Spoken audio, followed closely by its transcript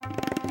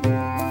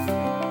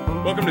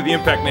Welcome to the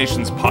Impact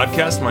Nations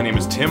podcast. My name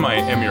is Tim. I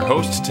am your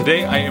host.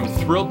 Today, I am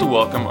thrilled to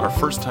welcome our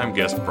first-time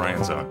guest,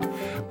 Brian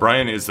Zahnd.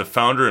 Brian is the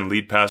founder and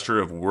lead pastor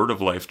of Word of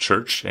Life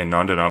Church, a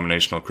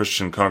non-denominational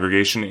Christian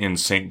congregation in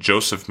St.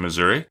 Joseph,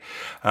 Missouri.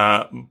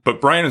 But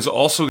Brian is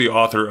also the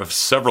author of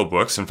several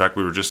books. In fact,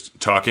 we were just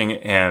talking,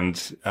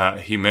 and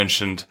he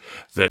mentioned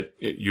that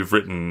you've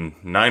written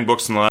 9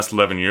 books in the last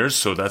 11 years,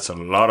 so that's a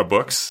lot of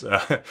books.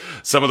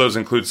 Some of those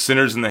include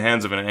Sinners in the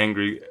Hands of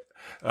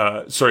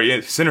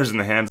Sinners in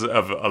the Hands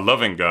of a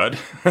Loving God,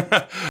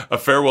 A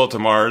Farewell to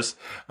Mars,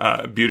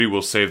 Beauty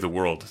Will Save the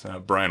World.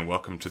 Brian,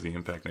 welcome to the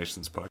Impact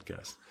Nations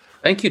podcast.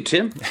 Thank you,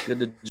 Tim. Good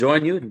to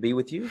join you and be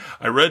with you.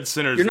 I read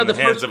Sinners in the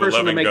Hands of a Loving God. You're not the first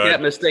person to make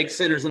that mistake,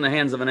 Sinners in the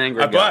Hands of an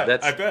Angry God.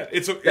 I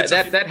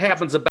bet. That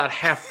happens about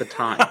half the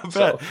time. I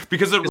bet.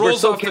 Because it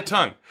rolls off the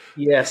tongue.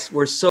 Yes,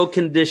 we're so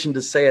conditioned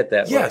to say it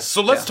that way. Yes,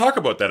 so let's talk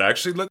about that,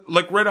 actually.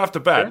 Like right off the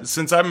bat,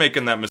 since I'm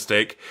making that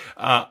mistake,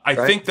 I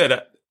think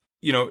that,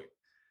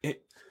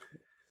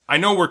 I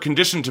know we're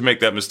conditioned to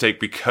make that mistake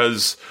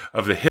because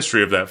of the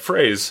history of that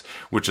phrase,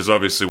 which is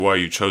obviously why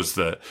you chose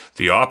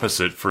the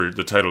opposite for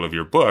the title of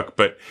your book.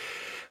 But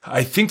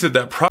I think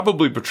that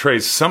probably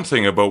betrays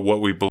something about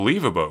what we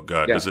believe about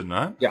God, does it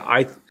not? Yeah,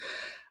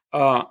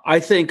 I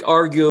think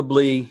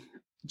arguably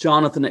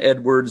Jonathan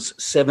Edwards'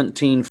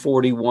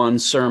 1741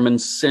 sermon,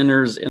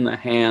 Sinners in the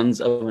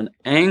Hands of an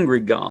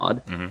Angry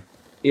God,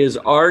 is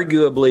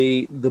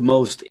arguably the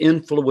most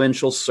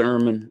influential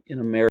sermon in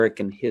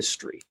American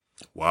history.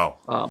 Wow.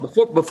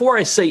 Before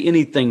I say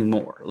anything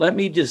more, let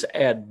me just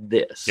add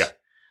this. Yeah.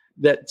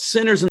 That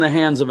Sinners in the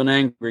Hands of an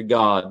Angry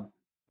God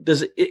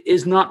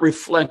is not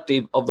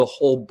reflective of the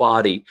whole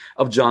body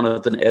of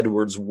Jonathan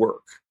Edwards'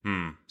 work.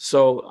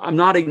 So I'm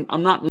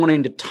not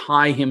wanting to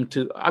tie him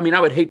to, I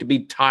would hate to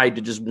be tied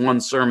to just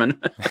one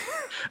sermon,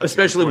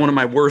 especially one of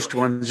my worst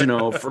ones,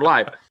 for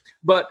life.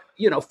 But,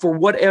 for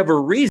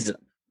whatever reason,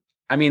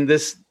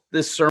 this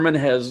sermon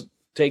has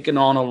taken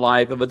on a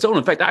life of its own.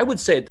 In fact, I would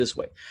say it this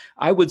way.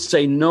 I would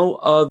say no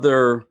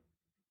other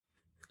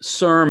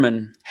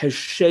sermon has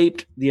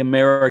shaped the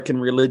American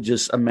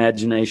religious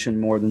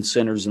imagination more than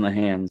Sinners in the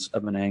Hands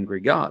of an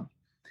Angry God.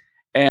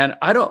 And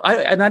I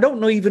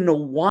don't even know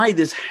why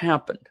this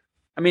happened.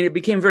 It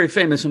became very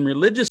famous in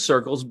religious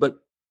circles, but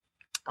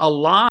a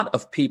lot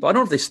of people, I don't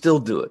know if they still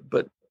do it,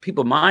 but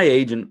people my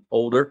age and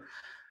older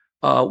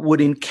would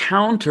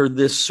encounter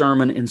this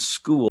sermon in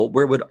school,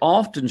 where it would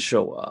often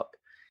show up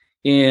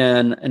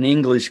in an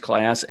English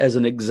class as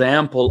an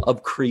example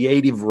of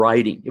creative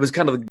writing. It was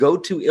kind of the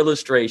go-to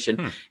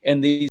illustration.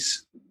 And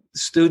these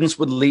students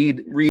would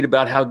read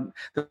about how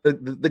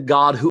the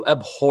God who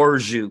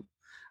abhors you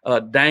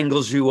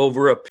dangles you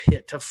over a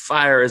pit of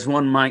fire as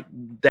one might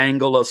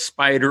dangle a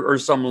spider or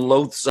some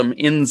loathsome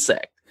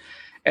insect.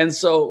 And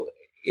so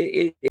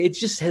it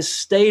just has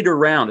stayed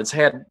around. It's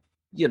had,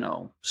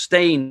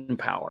 staying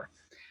power.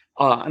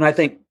 And I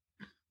think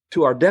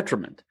to our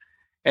detriment.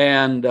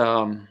 And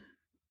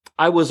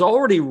I was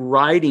already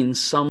writing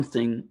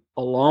something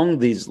along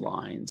these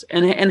lines,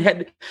 and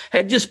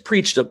had just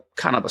preached a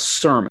kind of a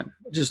sermon,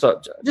 just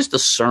a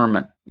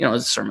sermon.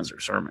 Sermons are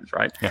sermons,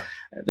 right? Yeah.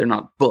 They're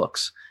not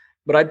books.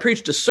 But I'd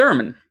preached a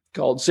sermon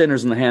called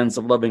Sinners in the Hands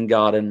of Loving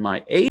God, and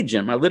my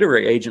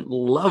literary agent,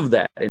 loved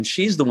that. And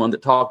she's the one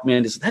that talked me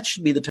into, said, that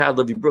should be the title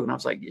of your book. And I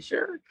was like, yeah,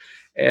 sure.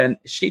 And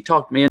she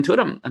talked me into it,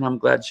 and I'm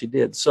glad she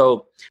did.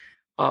 So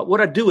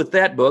what I do with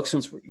that book,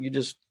 since you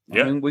just, we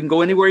can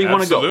go anywhere you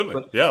want to go.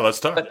 Absolutely. Let's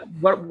talk.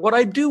 But what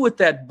I do with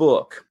that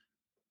book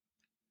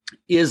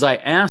is I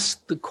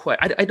ask the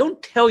question. I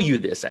don't tell you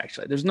this,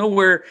 actually. There's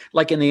nowhere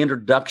like in the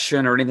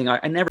introduction or anything.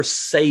 I never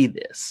say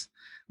this,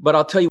 but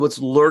I'll tell you what's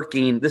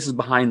lurking. This is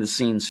behind the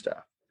scenes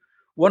stuff.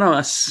 What I'm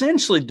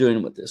essentially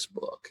doing with this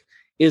book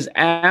is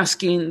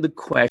asking the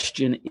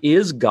question,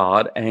 is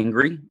God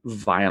angry,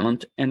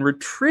 violent, and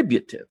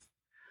retributive?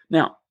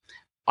 Now,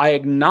 I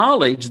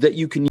acknowledge that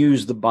you can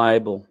use the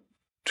Bible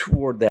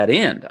toward that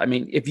end.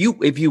 If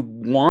you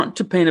want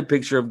to paint a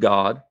picture of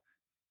God,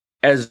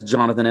 as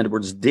Jonathan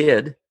Edwards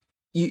did,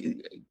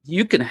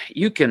 you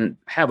can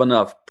have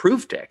enough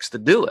proof text to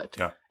do it,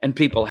 and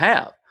people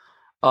have.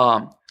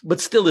 But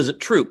still, is it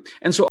true?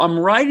 And so I'm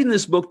writing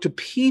this book to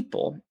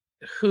people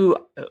who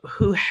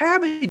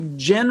have a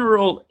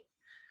general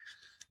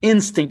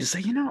instinct to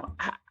say,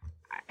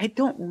 I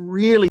don't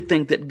really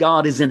think that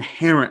God is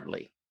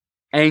inherently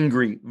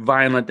angry,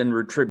 violent, and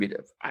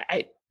retributive.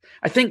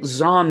 I think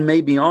Zahnd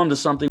may be onto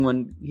something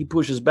when he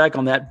pushes back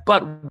on that.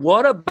 But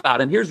what about,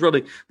 and here's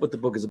really what the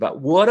book is about,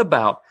 what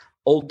about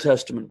Old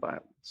Testament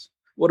violence?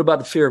 What about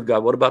the fear of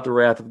God? What about the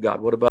wrath of God?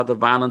 What about the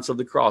violence of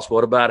the cross?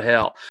 What about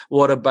hell?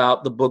 What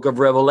about the book of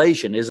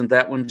Revelation? Isn't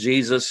that when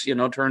Jesus,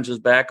 turns his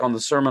back on the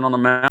Sermon on the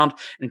Mount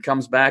and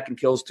comes back and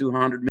kills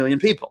 200 million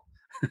people?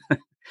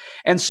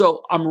 And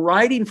so I'm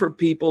writing for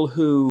people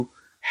who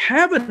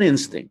have an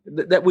instinct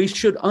that we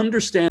should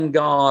understand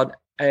God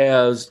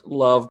as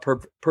love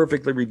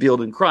perfectly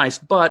revealed in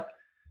Christ, but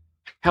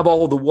have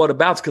all the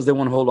whatabouts because they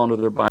want to hold on to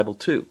their Bible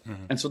too.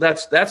 Mm-hmm. And so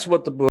that's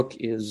what the book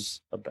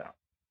is about.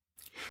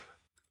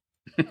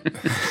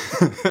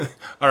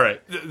 All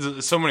right.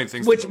 So many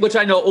things. Which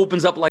I know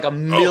opens up like a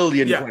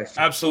million questions.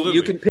 Absolutely.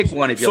 You can pick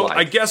one if you like. So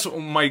I guess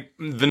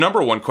the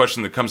number one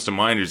question that comes to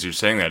mind as you're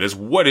saying that is,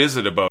 what is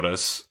it about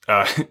us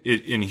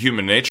in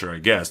human nature, I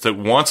guess, that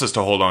wants us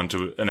to hold on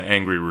to an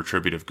angry,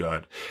 retributive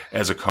God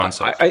as a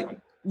concept?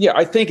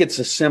 I think it's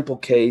a simple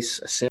case.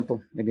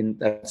 Maybe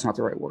that's not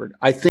the right word.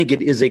 I think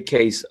it is a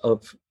case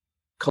of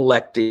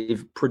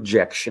collective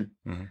projection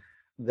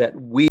that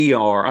we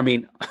are,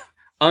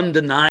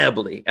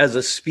 undeniably, as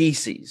a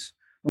species,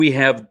 we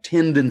have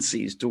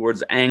tendencies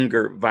towards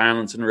anger,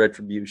 violence, and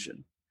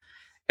retribution.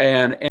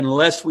 And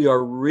unless we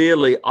are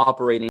really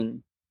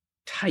operating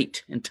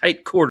in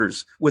tight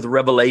quarters with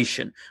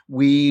revelation,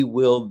 we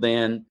will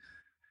then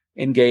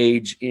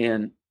engage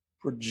in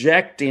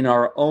projecting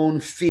our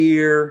own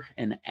fear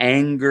and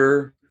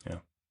anger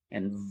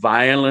and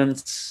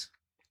violence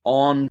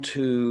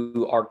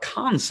onto our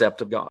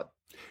concept of God.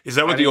 Is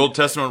that what the Old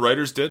Testament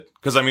writers did?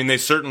 Because they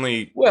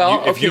certainly.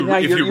 Well, if you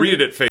read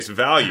it at face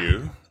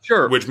value,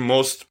 sure, which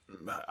most,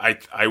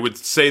 I would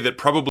say that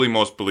probably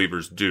most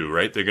believers do,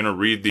 right? They're going to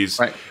read these,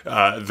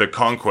 the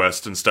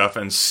conquest and stuff,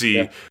 and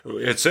see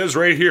it says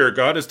right here,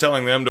 God is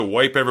telling them to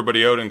wipe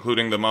everybody out,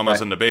 including the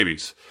mamas and the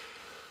babies.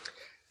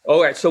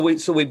 All right, so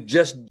we've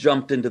just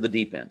jumped into the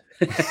deep end.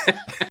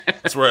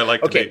 That's where I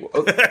like to be,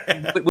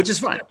 which is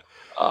fine.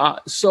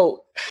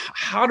 So,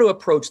 how to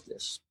approach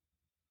this?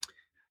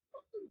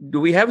 Do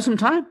we have some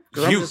time?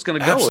 Because I'm just going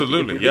to go.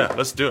 Absolutely,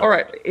 let's do it. All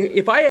right.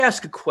 If I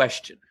ask a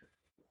question,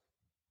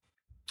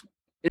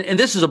 and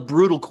this is a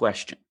brutal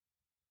question,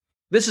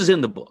 this is in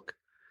the book.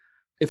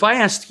 If I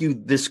ask you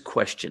this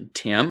question,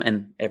 Tim,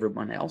 and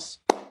everyone else,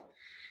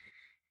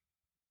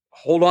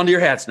 hold on to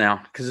your hats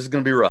now, because it's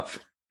going to be rough.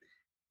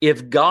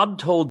 If God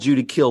told you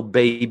to kill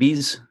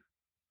babies,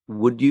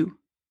 would you?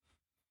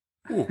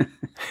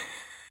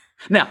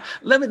 Now,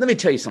 let me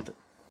tell you something.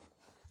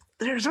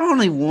 There's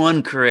only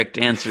one correct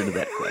answer to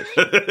that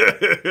question.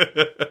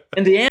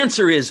 And the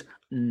answer is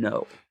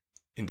no.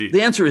 Indeed.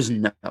 The answer is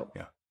no.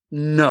 Yeah.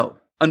 No.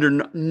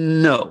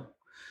 No.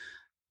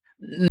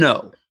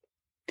 No.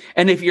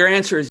 And if your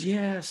answer is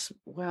yes,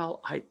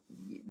 well,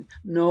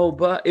 no,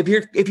 but if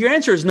your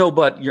answer is no,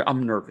 but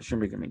I'm nervous. You're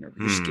making me nervous.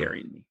 You're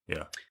scaring me.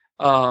 Yeah.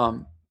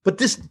 But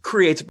this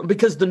creates,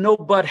 because the no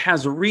but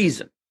has a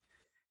reason.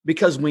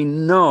 Because we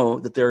know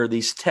that there are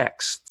these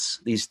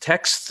texts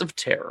of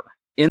terror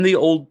in the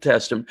Old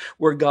Testament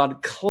where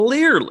God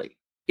clearly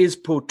is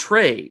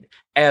portrayed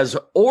as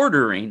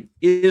ordering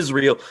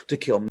Israel to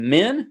kill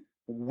men,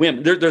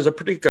 women. There's a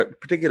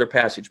particular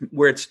passage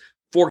where it's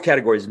 4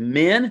 categories: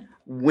 men,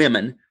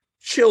 women,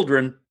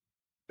 children,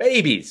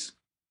 babies.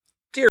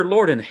 Dear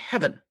Lord in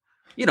heaven,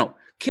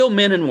 kill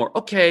men in war.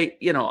 Okay,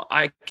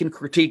 I can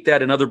critique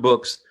that in other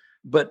books,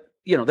 but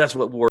that's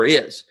what war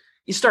is.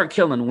 You start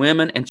killing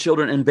women and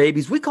children and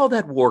babies, we call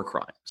that war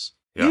crimes.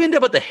 Yeah. You end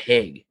up at the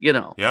Hague,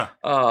 Yeah.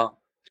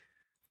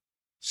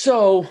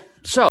 So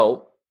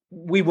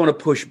we want to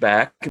push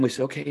back and we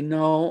say, okay,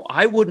 no,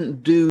 I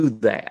wouldn't do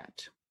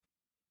that.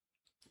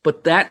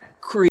 But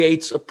that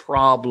creates a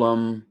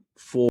problem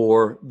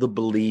for the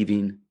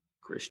believing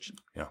Christian.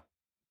 Yeah.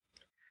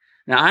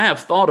 Now, I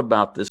have thought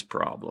about this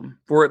problem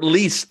for at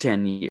least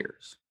 10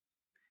 years.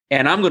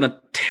 And I'm going to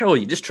tell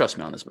you, just trust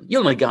me on this one. You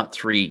only got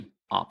 3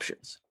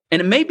 options.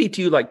 And it may be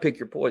to you like pick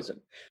your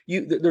poison.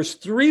 There's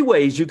 3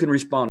 ways you can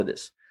respond to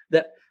this.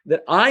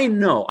 That I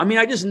know.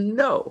 I just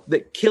know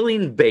that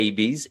killing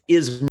babies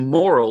is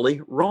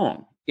morally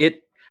wrong.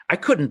 I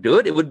couldn't do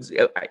it. It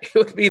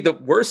would be the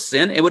worst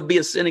sin. It would be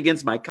a sin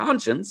against my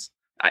conscience.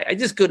 I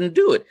just couldn't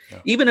do it.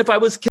 Yeah. Even if I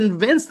was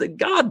convinced that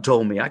God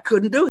told me, I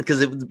couldn't do it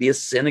because it would be a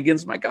sin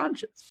against my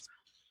conscience.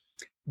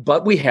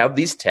 But we have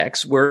these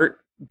texts where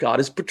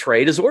God is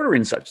portrayed as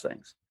ordering such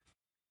things.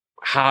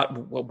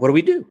 What do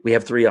we do? We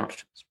have 3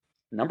 options.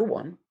 Number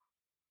 1,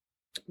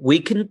 we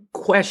can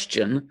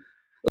question,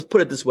 let's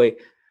put it this way,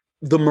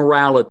 the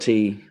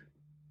morality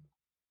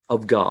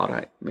of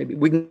God. Maybe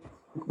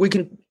we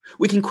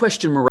can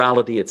question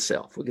morality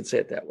itself. We could say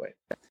it that way.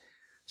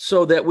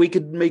 So that we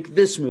could make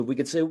this move. We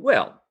could say,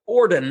 well,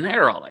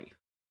 ordinarily,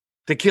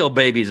 to kill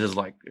babies is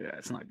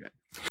it's not good.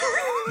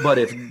 But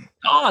if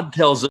God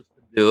tells us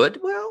to do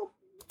it, well,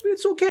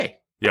 it's okay.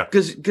 Yeah.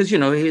 Because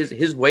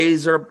his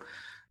ways are,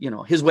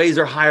 his ways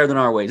are higher than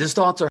our ways. His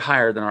thoughts are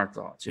higher than our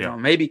thoughts.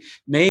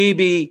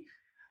 Maybe.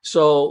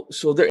 So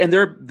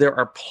there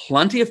are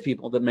plenty of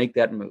people that make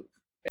that move,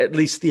 at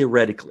least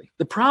theoretically.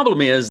 The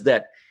problem is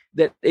that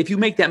if you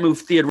make that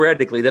move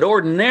theoretically, that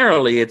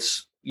ordinarily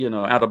it's,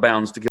 out of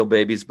bounds to kill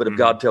babies, but if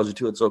God tells you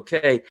to, it's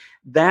okay.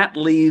 That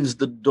leaves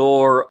the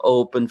door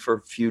open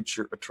for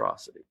future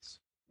atrocities.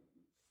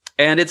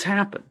 And it's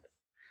happened.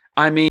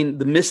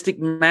 The Mystic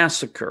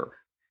Massacre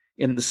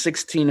in the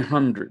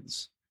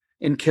 1600s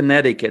in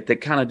Connecticut that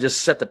kind of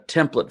just set the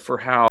template for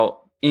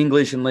how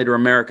English and later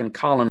American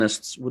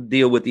colonists would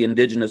deal with the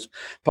indigenous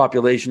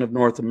population of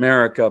North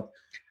America,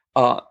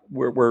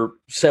 where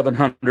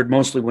 700,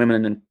 mostly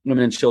women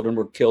and children,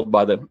 were killed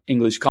by the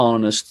English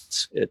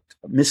colonists at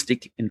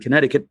Mystic in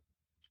Connecticut.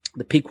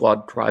 The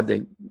Pequot tribe,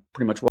 they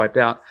pretty much wiped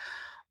out.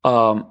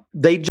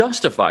 They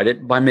justified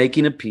it by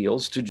making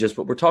appeals to just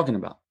what we're talking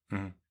about.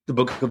 Mm-hmm. The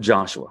book of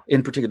Joshua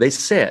in particular. They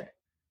said,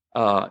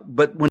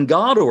 but when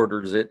God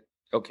orders it,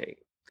 okay.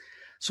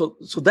 So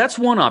that's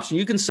one option.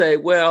 You can say,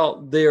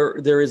 well,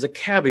 there is a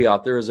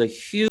caveat. There is a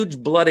huge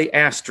bloody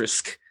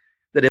asterisk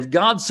that if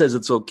God says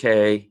it's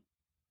okay,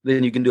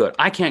 then you can do it.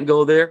 I can't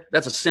go there.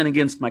 That's a sin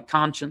against my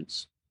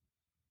conscience.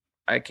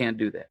 I can't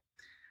do that.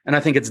 And I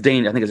think it's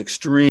dangerous. I think it's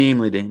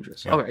extremely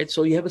dangerous. Yeah. All right.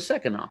 So you have a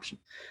second option.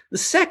 The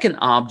second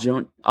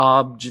option,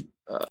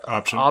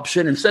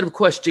 instead of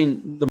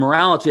questioning the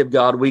morality of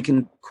God, we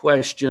can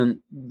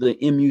question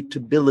the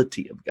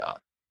immutability of God.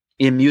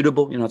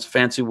 Immutable, it's a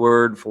fancy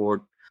word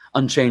for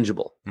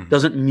unchangeable. Mm-hmm.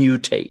 Doesn't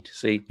mutate.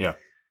 See? Yeah.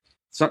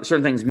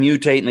 Certain things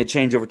mutate and they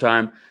change over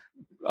time.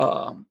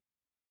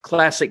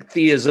 Classic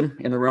theism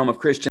in the realm of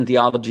Christian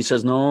theology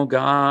says, no,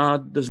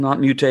 God does not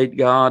mutate.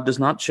 God does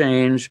not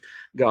change.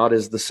 God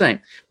is the same.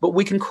 But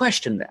we can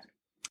question that.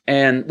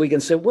 And we can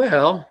say,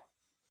 well,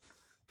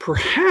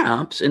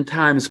 perhaps in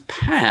times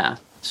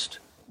past,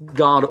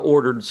 God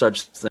ordered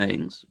such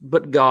things,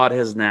 but God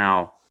has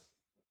now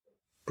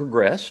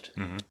progressed,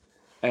 mm-hmm.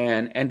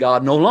 and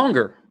God no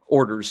longer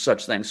orders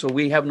such things. So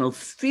we have no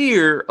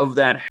fear of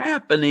that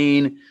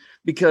happening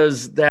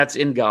because that's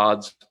in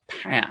God's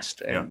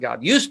past. And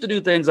God used to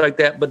do things like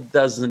that, but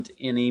doesn't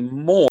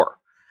anymore.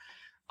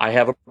 I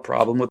have a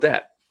problem with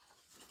that.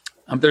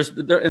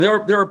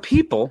 There are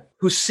people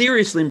who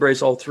seriously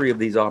embrace all three of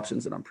these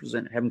options that I'm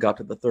presenting. I haven't got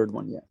to the third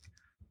one yet.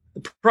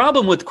 The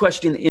problem with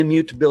questioning the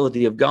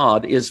immutability of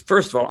God is,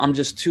 first of all, I'm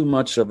just too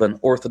much of an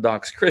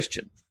Orthodox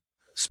Christian.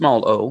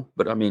 Small O,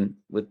 but I mean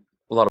with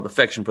a lot of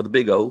affection for the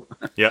big O.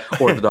 Yeah.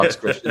 Orthodox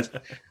Christians.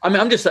 I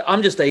mean, I'm just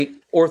a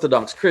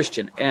Orthodox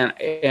Christian,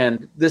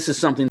 and this is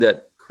something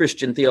that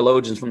Christian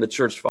theologians from the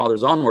Church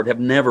Fathers onward have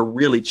never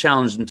really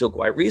challenged until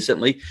quite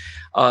recently,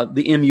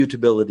 the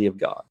immutability of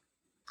God.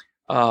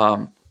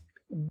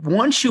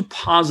 Once you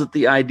posit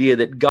the idea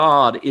that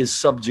God is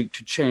subject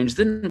to change,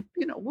 then,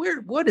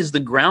 what is the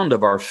ground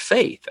of our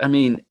faith? I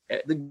mean,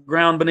 the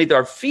ground beneath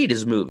our feet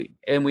is moving,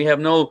 and we have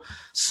no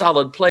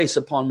solid place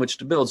upon which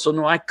to build. So,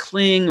 no, I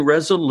cling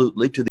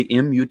resolutely to the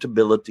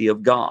immutability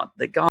of God,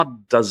 that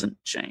God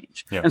doesn't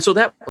change. Yeah. And so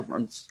that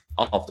runs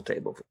off the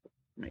table for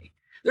me.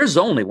 There's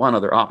only one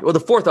other option. Well, the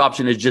fourth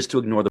option is just to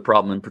ignore the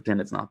problem and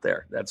pretend it's not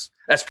there. That's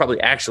probably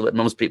actually what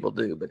most people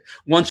do. But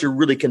once you're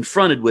really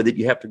confronted with it,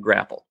 you have to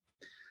grapple.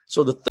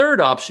 So the third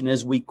option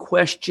is we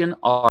question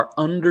our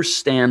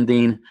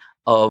understanding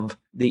of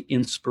the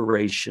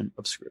inspiration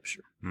of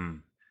Scripture.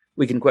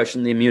 We can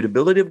question the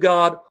immutability of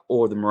God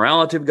or the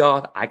morality of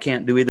God. I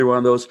can't do either one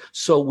of those.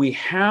 So we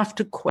have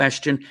to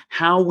question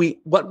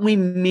what we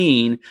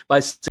mean by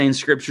saying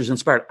Scripture is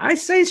inspired. I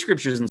say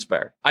Scripture is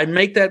inspired. I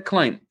make that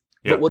claim.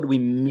 Yep. But what do we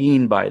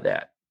mean by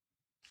that?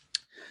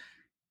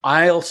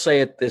 I'll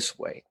say it this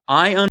way.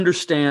 I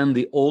understand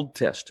the Old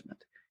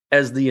Testament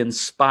as the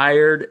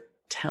inspired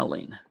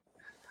telling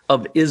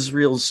of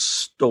Israel's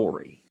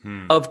story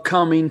of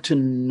coming to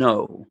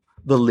know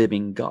the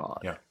living God.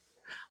 Yeah.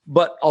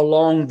 But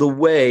along the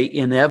way,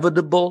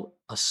 inevitable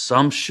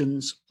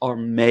assumptions are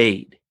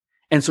made.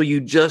 And so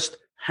you just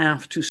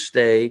have to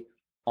stay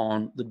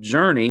on the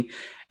journey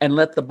and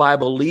let the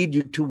Bible lead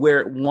you to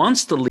where it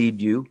wants to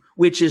lead you,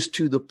 which is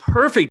to the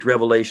perfect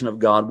revelation of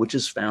God, which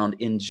is found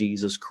in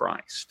Jesus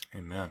Christ.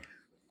 Amen.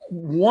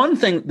 One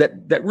thing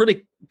that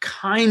really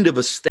kind of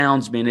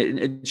astounds me, and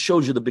it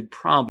shows you the big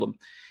problem,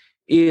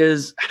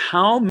 is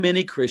how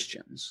many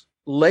Christians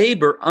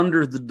labor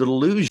under the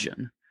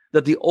delusion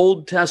that the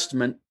Old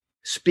Testament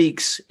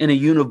speaks in a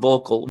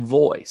univocal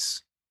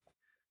voice.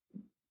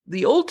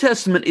 The Old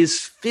Testament is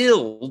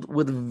filled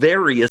with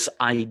various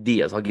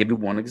ideas. I'll give you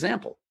one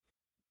example.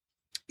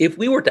 If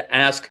we were to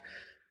ask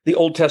the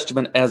Old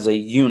Testament as a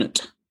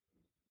unit,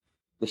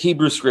 the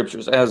Hebrew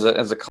Scriptures as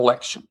a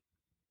collection,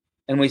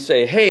 and we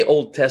say, hey,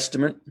 Old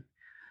Testament,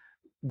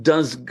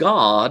 does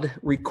God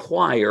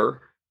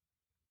require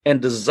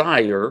and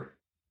desire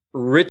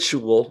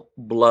ritual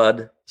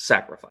blood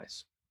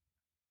sacrifice?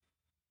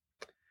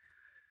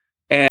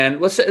 And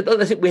let's say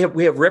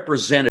we have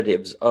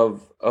representatives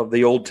of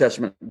the Old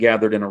Testament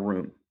gathered in a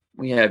room.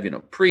 We have,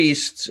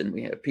 priests, and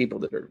we have people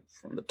that are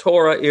from the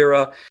Torah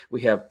era.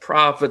 We have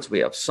prophets, we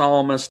have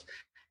psalmists,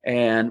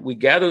 and we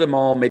gather them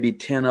all, maybe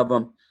 10 of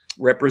them,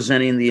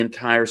 representing the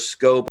entire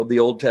scope of the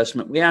Old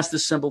Testament. We ask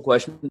this simple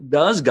question: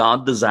 does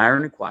God desire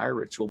and require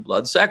ritual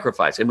blood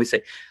sacrifice? And we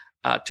say,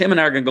 Tim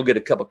and I are going to go get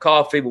a cup of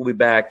coffee. We'll be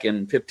back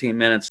in 15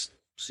 minutes.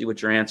 See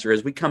what your answer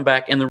is. We come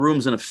back and the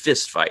room's in a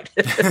fist fight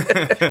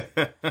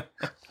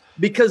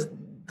because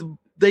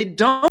they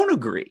don't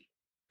agree.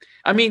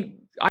 I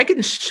mean, I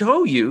can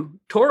show you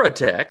Torah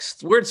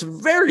texts where it's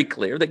very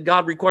clear that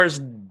God requires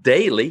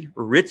daily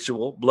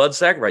ritual blood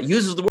sacrifice.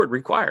 Uses the word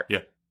require.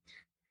 Yeah.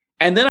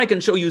 And then I can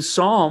show you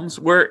Psalms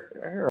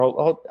where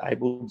I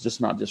will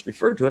just not just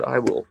refer to it. I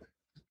will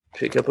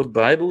pick up a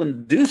Bible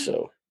and do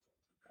so.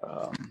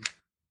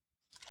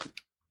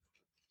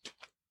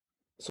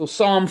 So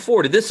Psalm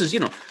 40, this is,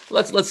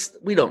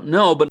 we don't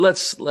know, but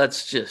let's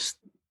just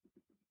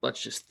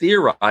let's just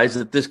theorize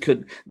that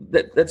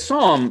that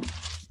Psalm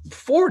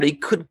 40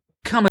 could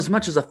come as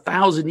much as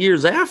 1,000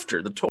 years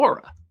after the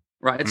Torah,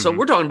 right? Mm-hmm. So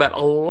we're talking about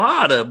a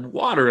lot of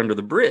water under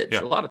the bridge,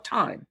 a lot of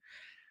time.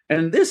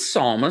 And this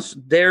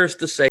psalmist dares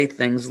to say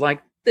things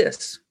like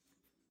this: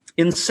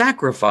 in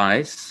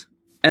sacrifice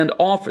and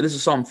offer, this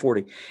is Psalm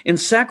 40, in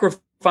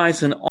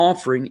sacrifice and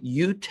offering,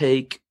 you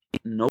take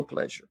no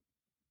pleasure.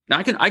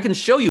 Now I can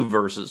show you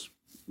verses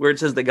where it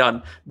says that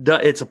God,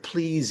 it's a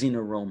pleasing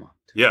aroma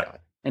to God.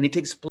 And he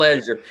takes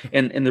pleasure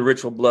in the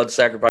ritual blood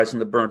sacrifice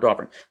and the burnt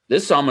offering.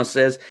 This psalmist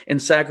says, in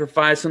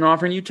sacrifice and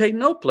offering, you take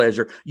no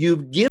pleasure.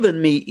 You've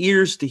given me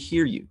ears to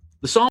hear you.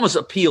 The psalmist's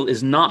appeal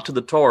is not to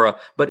the Torah,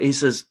 but he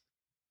says,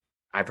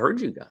 I've heard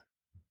you, God.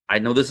 I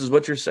know this is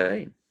what you're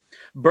saying.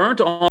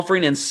 Burnt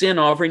offering and sin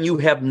offering you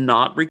have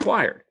not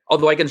required.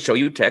 Although I can show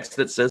you text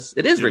that says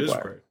it is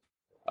required.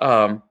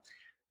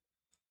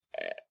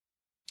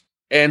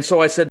 And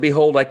so I said,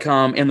 behold, I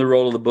come. In the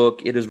roll of the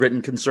book, it is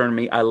written concerning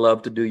me. I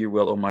love to do your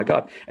will, oh my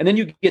God. And then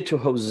you get to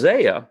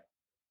Hosea,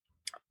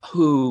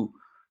 who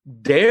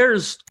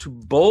dares to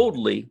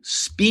boldly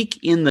speak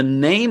in the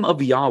name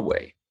of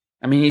Yahweh.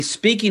 I mean, he's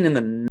speaking in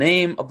the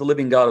name of the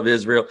living God of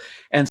Israel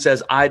and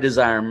says, I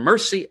desire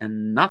mercy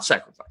and not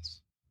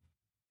sacrifice.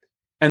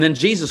 And then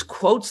Jesus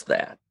quotes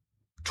that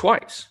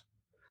twice.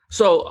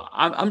 So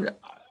I'm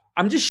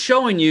just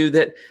showing you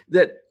that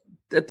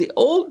the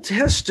Old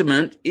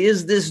Testament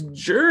is this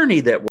journey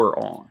that we're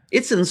on.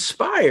 It's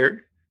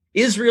inspired.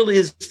 Israel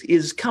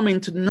is coming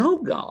to know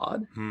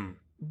God,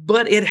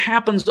 but it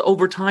happens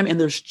over time and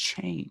there's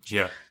change.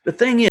 Yeah. The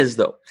thing is,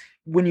 though,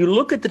 when you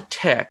look at the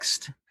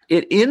text,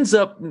 it ends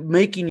up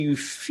making you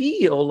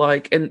feel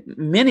like, and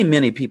many,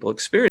 many people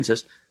experience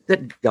this,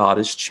 that God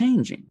is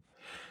changing.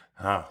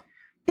 Oh.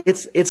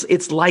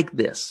 It's like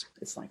this.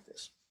 It's like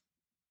this.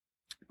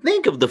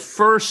 Think of the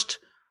first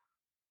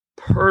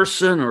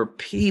person or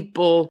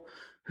people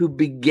who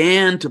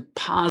began to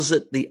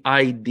posit the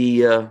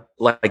idea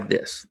like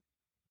this.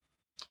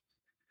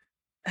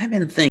 I've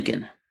been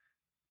thinking,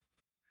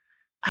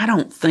 I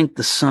don't think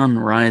the sun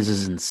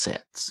rises and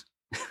sets,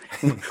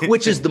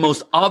 which is the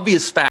most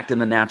obvious fact in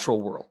the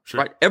natural world,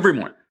 right? Every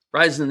morning,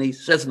 rises in the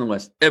east, sets in the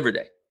west, every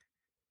day.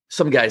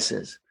 Some guy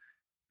says,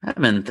 I've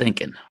been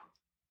thinking,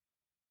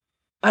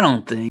 I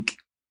don't think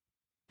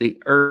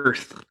the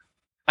earth,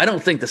 I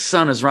don't think the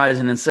sun is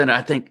rising and setting.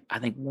 I think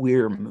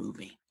we're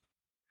moving.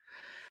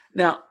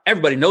 Now,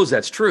 everybody knows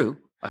that's true.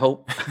 I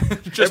hope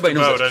everybody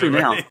knows that's true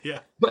now. Yeah.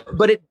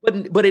 But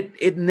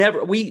it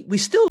never. We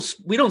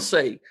don't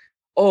say,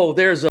 oh,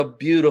 there's a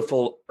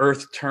beautiful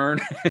earth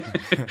turn.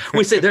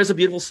 We say there's a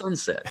beautiful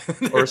sunset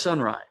or a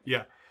sunrise.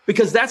 Yeah.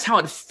 Because that's how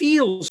it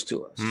feels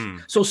to us.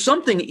 So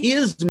something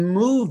is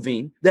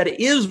moving that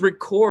is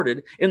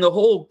recorded in the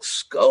whole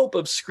scope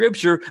of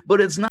Scripture, but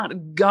it's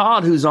not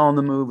God who's on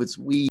the move. It's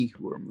we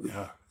who are moving.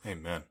 Yeah.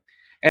 Amen.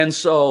 And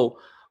so,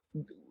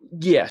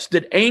 yes,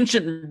 did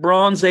ancient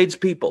Bronze Age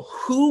people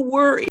who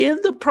were in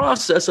the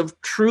process of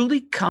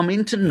truly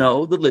coming to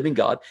know the living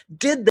God,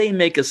 did they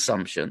make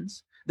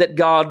assumptions that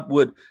God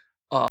would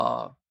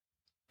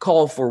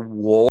call for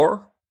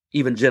war,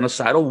 even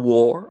genocidal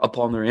war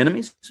upon their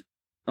enemies?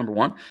 Number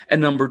one.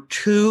 And number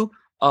two,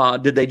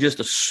 did they just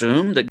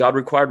assume that God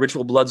required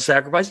ritual blood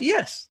sacrifice?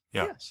 Yes.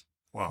 Yeah. Yes.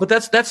 Wow. But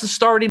that's the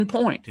starting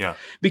point. Yeah.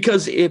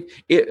 Because the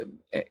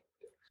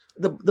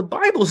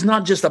Bible is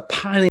not just a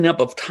piling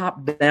up of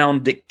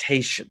top-down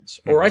dictations.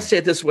 Or I say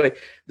it this way,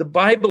 the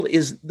Bible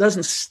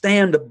doesn't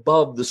stand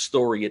above the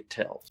story it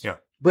tells. Yeah.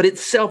 But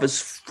itself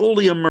is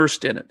fully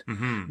immersed in it.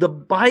 Mm-hmm. The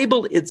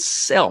Bible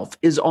itself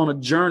is on a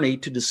journey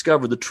to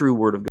discover the true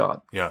Word of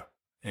God. Yeah.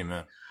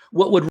 Amen.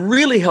 What would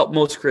really help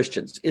most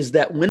Christians is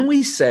that when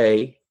we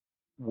say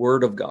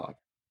Word of God,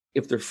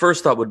 if their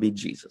first thought would be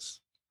Jesus.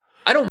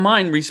 I don't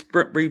mind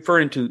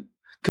referring to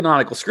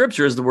canonical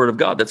Scripture as the Word of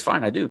God. That's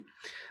fine, I do.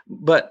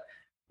 But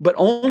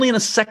only in a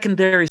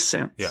secondary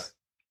sense. Yeah.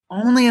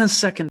 Only in a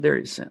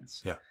secondary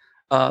sense. Yeah.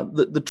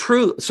 The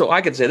true, so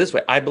I could say this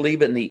way, I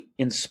believe in the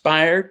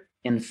inspired,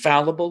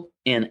 infallible,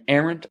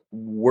 inerrant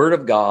Word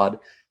of God,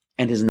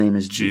 and his name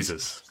is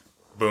Jesus.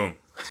 Boom.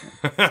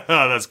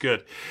 That's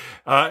good.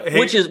 Hey,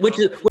 which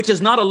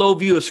is not a low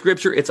view of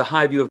Scripture; it's a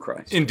high view of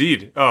Christ.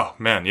 Indeed. Oh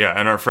man, yeah.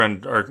 And our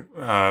friend,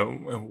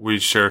 we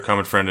share a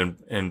common friend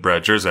in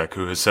Brad Jerzak,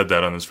 who has said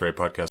that on this very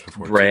podcast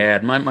before.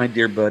 Brad, my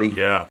dear buddy.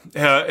 Yeah.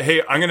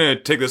 Hey, I'm going to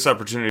take this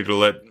opportunity to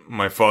let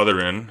my father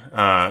in.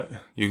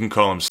 You can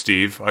call him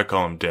Steve. I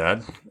call him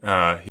Dad.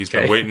 He's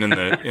been waiting in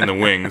the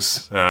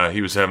wings.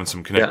 He was having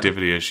some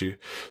connectivity issue,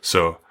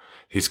 so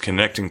he's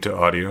connecting to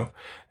audio.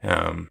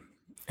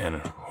 And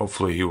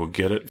hopefully he will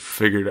get it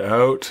figured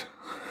out.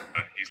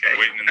 He's been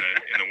waiting in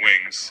the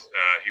wings.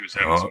 He was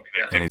having some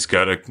connectivity. And he's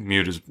got to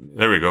mute his...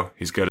 There we go.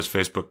 He's got his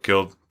Facebook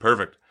killed.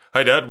 Perfect.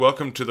 Hi, Dad.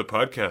 Welcome to the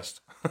podcast.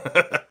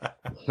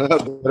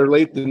 Better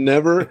late than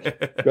never.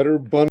 Better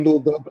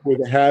bundled up with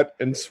a hat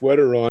and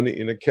sweater on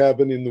in a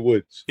cabin in the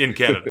woods. In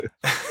Canada.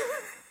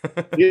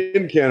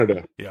 In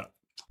Canada. Yeah.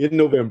 In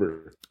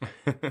November.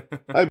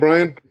 Hi,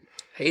 Brian.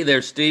 Hey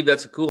there, Steve.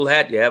 That's a cool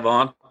hat you have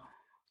on.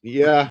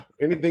 Yeah,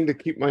 anything to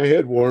keep my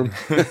head warm.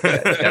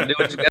 Gotta do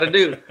what you gotta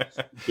do.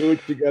 Do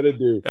what you gotta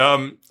do.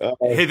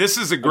 Hey, this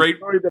is a great.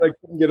 I'm sorry that I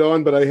couldn't get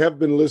on, but I have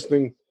been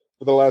listening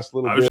for the last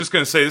little bit. I was just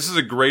going to say this is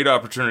a great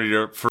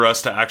opportunity for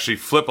us to actually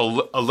flip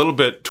a little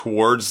bit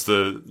towards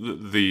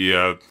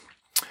the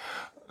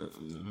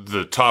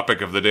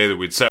topic of the day that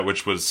we'd set,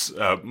 which was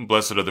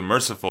blessed are the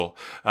merciful.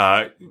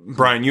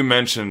 Brian, you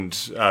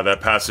mentioned that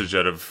passage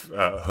out of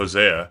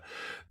Hosea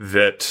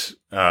that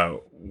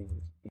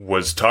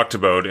was talked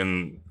about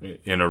in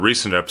a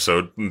recent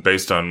episode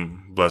based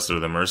on blessed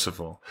are the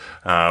merciful,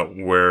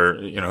 where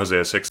in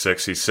Hosea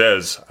 6:6 he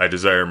says, I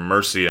desire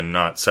mercy and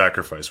not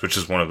sacrifice, which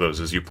is one of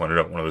those, as you pointed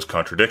out, one of those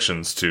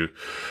contradictions to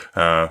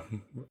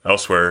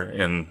elsewhere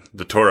in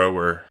the Torah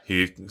where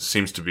he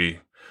seems to be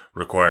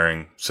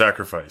requiring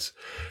sacrifice.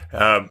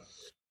 Dad,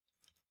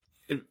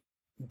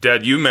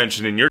 you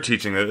mentioned in your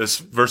teaching that this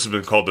verse has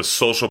been called the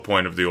social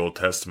point of the Old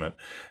Testament.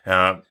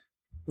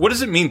 What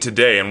does it mean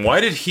today? And why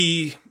did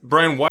Jesus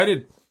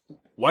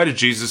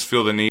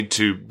feel the need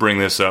to bring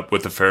this up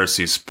with the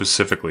Pharisees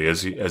specifically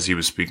as he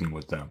was speaking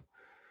with them?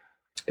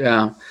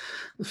 Yeah,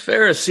 the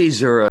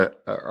Pharisees are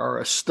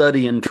a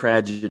study in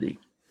tragedy.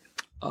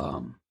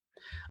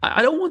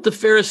 I don't want the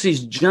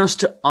Pharisees just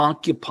to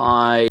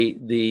occupy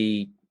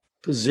the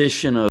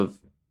position of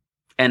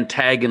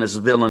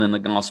antagonist villain in the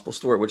gospel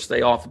story, which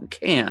they often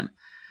can,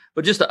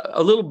 but just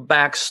a little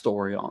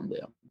backstory on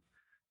them.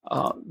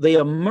 They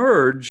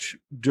emerge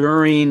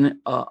during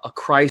a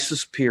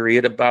crisis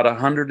period about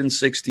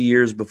 160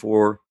 years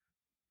before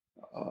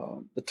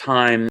the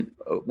time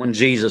when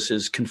Jesus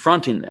is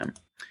confronting them.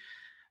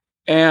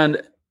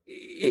 And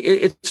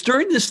it's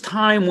during this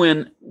time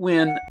when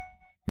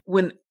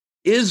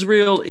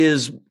Israel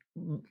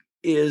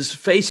is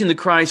facing the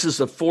crisis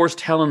of forced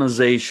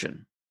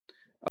Hellenization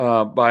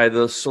by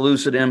the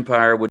Seleucid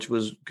Empire, which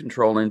was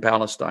controlling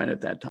Palestine at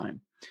that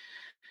time.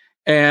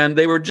 And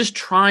they were just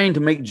trying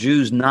to make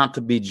Jews not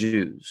to be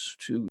Jews,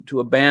 to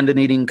abandon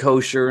eating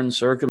kosher and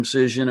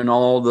circumcision and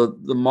all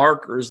the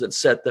markers that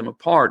set them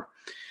apart.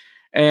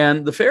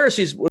 And the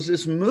Pharisees was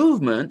this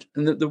movement,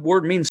 and the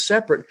word means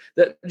separate,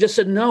 that just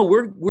said, no,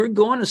 we're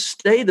going to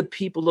stay the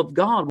people of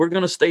God. We're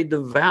going to stay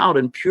devout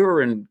and pure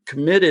and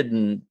committed,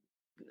 and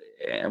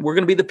we're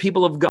going to be the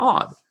people of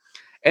God.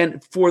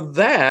 And for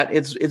that,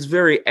 it's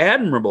very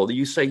admirable that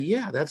you say,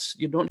 yeah,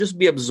 you don't just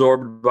be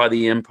absorbed by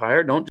the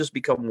empire, don't just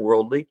become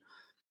worldly.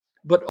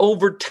 But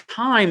over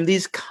time,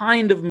 these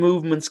kind of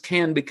movements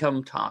can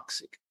become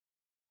toxic.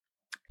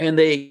 And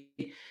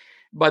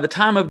by the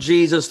time of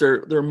Jesus,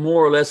 they're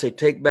more or less a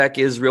Take Back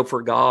Israel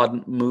for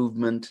God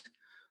movement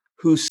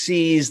who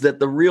sees that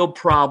the real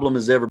problem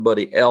is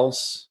everybody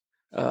else.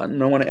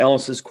 No one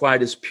else is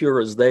quite as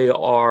pure as they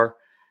are.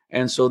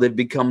 And so they've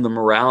become the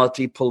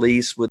morality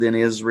police within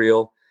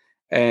Israel.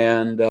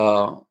 And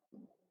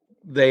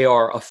they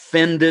are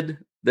offended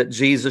that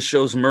Jesus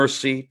shows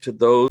mercy to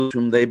those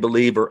whom they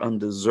believe are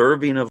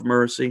undeserving of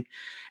mercy.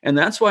 And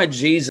that's why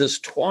Jesus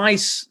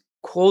twice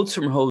quotes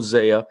from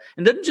Hosea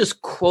and doesn't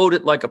just quote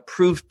it like a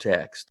proof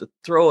text to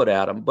throw it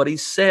at them, but he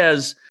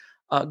says,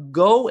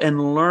 go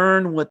and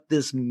learn what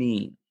this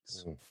means.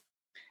 Mm-hmm.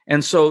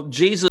 And so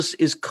Jesus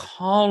is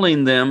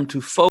calling them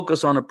to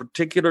focus on a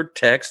particular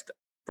text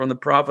from the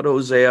prophet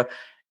Hosea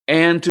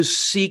and to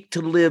seek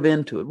to live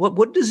into it.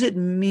 What does it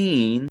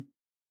mean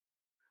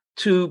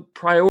to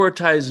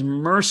prioritize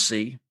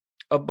mercy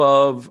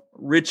above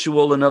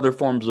ritual and other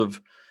forms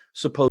of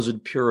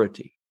supposed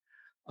purity?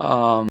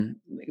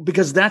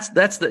 Because that's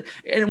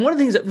and one of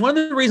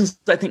the reasons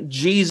I think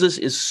Jesus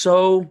is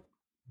so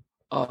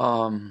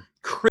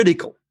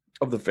critical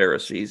of the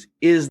Pharisees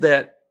is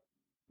that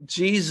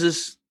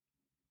Jesus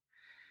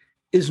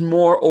is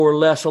more or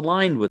less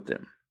aligned with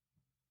them.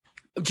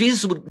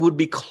 Jesus would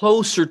be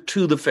closer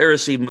to the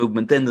Pharisee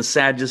movement than the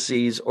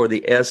Sadducees or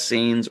the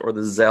Essenes or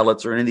the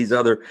Zealots or any of these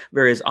other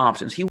various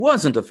options. He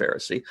wasn't a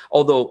Pharisee,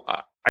 although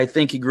I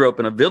think he grew up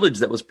in a village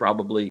that was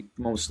probably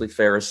mostly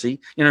Pharisee.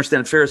 You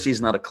understand, Pharisee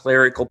is not a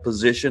clerical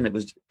position. It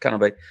was kind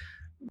of a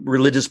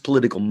religious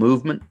political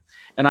movement.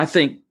 And I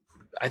think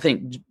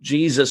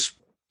Jesus'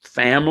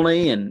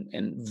 family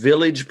and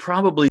village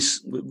probably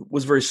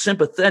was very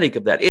sympathetic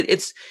of that.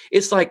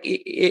 It's like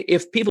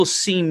if people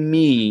see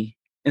me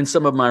in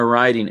some of my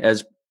writing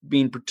as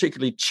being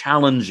particularly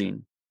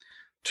challenging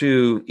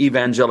to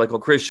evangelical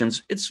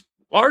Christians, it's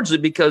largely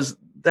because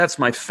that's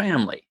my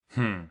family.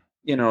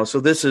 So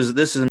this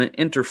is an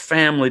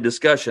interfamily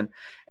discussion.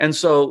 And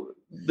so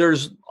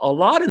there's a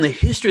lot in the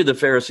history of the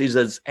Pharisees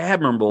that's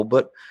admirable,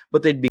 but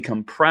they'd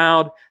become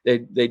proud.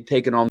 They'd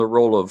taken on the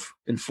role of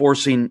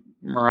enforcing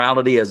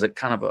morality as a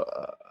kind of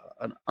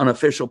an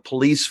unofficial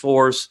police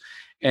force.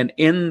 And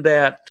in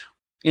their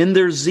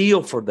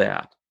zeal for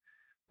that,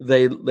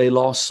 they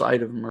lost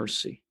sight of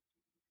mercy.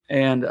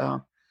 And,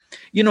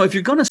 if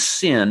you're going to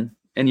sin,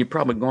 and you're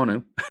probably going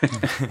to,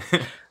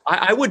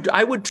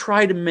 I would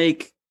try to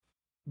make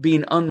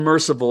being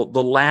unmerciful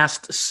the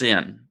last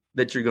sin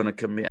that you're going to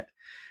commit.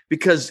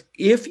 Because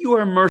if you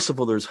are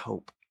merciful, there's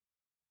hope.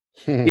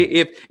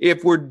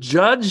 If we're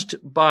judged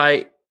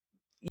by,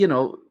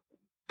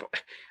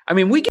 I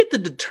mean, we get to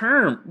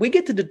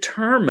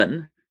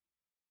determine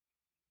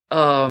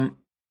the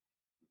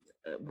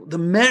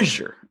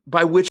measure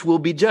by which we'll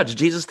be judged.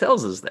 Jesus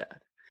tells us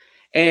that.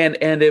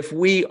 And if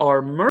we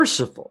are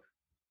merciful,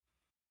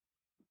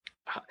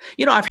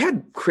 I've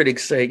had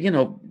critics say,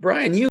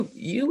 Brian,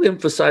 you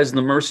emphasize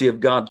the mercy of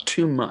God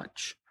too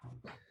much.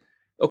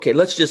 Okay,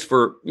 let's just,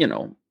 for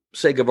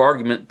sake of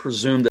argument,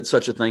 presume that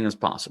such a thing is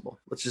possible.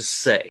 Let's just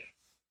say.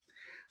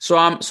 So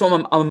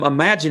I'm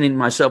imagining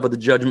myself at the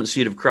judgment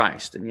seat of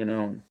Christ,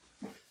 and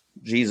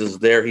Jesus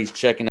there, he's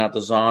checking out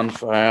the Zahn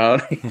file,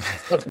 he's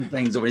putting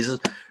things over. He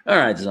says, "All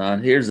right,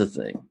 Zahn, here's the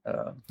thing.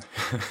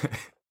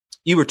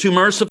 You were too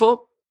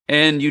merciful,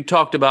 and you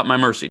talked about my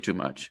mercy too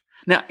much."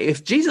 Now,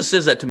 if Jesus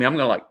says that to me, I'm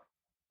going to like,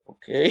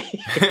 okay.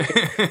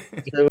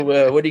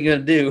 So what are you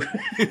going to do?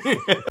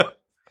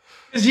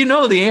 Because you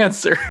know the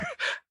answer.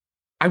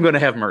 I'm going to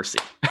have mercy.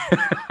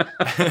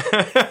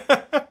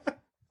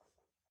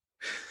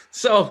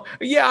 So,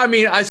 yeah, I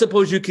mean, I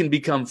suppose you can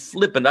become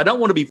flippant. I don't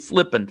want to be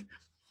flippant.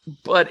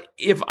 But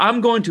if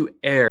I'm going to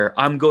err,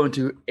 I'm going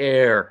to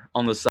err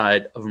on the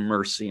side of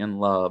mercy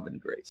and love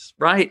and grace.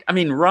 Right? I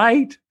mean,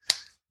 right?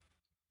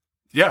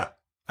 Yeah,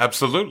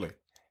 absolutely.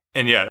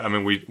 And yeah, I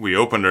mean, we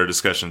opened our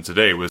discussion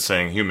today with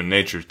saying human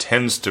nature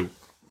tends to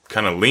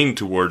kind of lean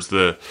towards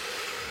the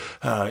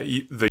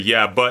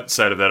yeah, but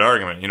side of that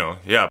argument.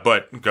 Yeah,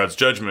 but God's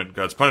judgment,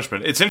 God's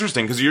punishment. It's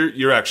interesting because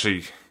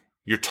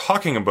you're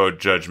talking about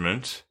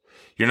judgment.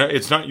 You're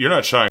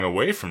not shying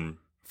away from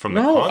the concept.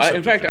 No,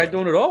 in fact, I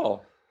don't at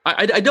all.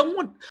 I don't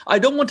want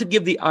to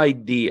give the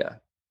idea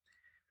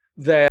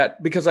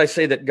that because I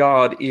say that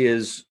God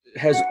has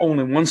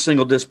only one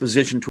single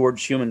disposition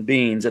towards human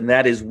beings, and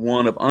that is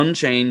one of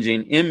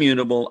unchanging,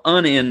 immutable,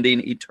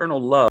 unending,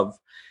 eternal love.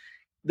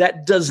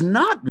 That does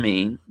not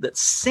mean that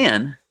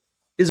sin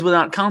is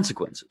without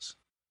consequences.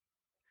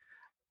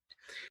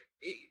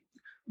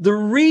 The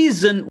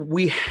reason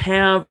we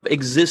have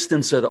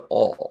existence at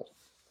all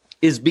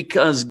is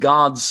because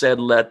God said,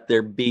 "Let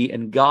there be,"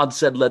 and God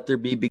said, "Let there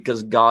be,"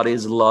 because God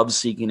is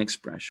love-seeking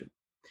expression.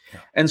 Yeah.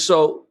 And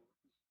so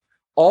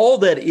all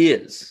that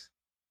is,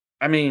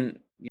 I mean,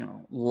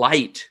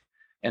 light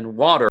and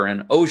water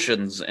and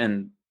oceans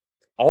and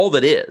all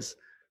that is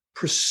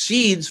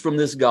proceeds from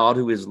this God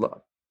who is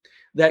love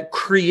that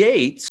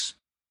creates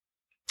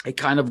a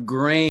kind of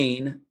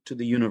grain to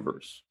the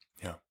universe.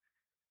 Yeah.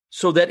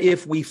 So that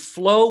if we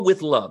flow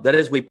with love, that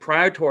is, we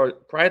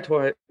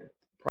prioritize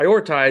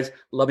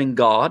loving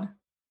God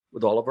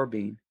with all of our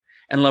being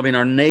and loving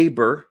our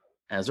neighbor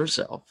as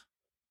ourselves,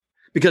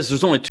 because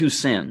there's only two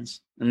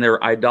sins, and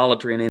they're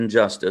idolatry and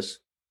injustice.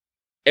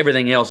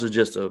 Everything else is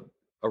just a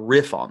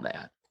riff on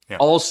that. Yeah.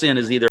 All sin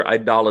is either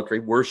idolatry,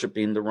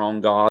 worshiping the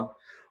wrong God,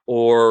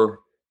 or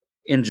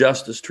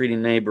injustice,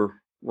 treating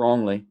neighbor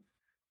wrongly.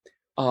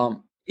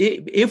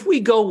 If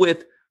we go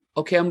with,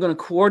 okay, I'm going to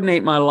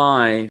coordinate my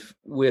life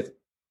with,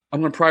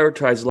 I'm going to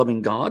prioritize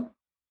loving God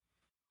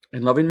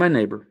and loving my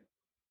neighbor,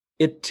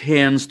 it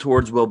tends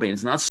towards well-being.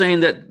 It's not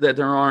saying that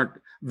there aren't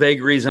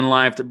vagaries in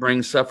life that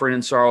bring suffering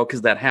and sorrow,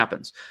 because that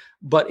happens,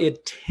 but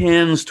it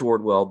tends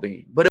toward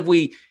well-being. But if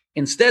we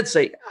instead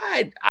say,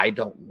 I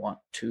don't want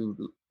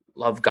to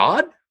love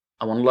God,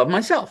 I want to love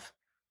myself.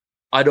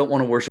 I don't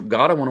want to worship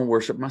God, I want to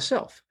worship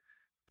myself.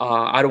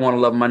 I don't want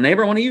to love my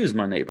neighbor, I want to use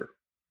my neighbor.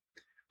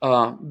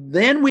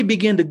 Then we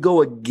begin to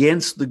go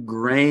against the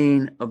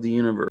grain of the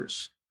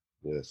universe.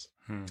 Yes.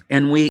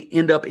 And we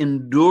end up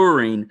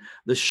enduring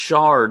the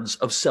shards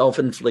of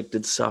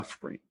self-inflicted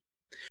suffering.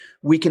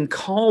 We can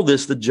call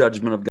this the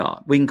judgment of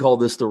God. We can call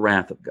this the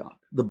wrath of God.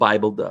 The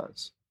Bible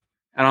does.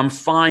 And I'm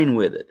fine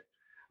with it.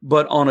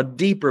 But on a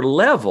deeper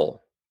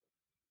level,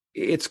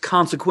 it's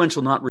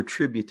consequential, not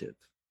retributive.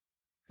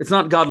 It's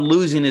not God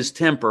losing his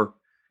temper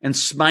and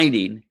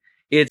smiting.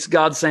 It's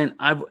God saying,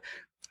 I don't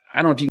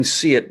know if you can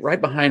see it.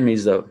 Right behind me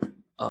is a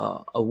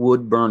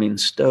wood burning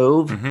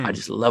stove. Mm-hmm. I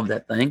just love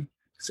that thing.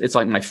 It's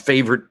like my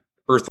favorite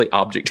earthly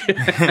object.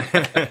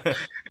 and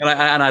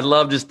I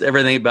love just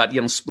everything about,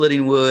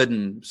 splitting wood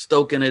and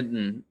stoking it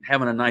and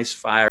having a nice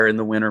fire in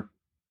the winter.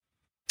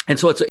 And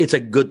so it's a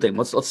good thing.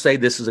 Let's say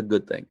this is a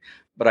good thing.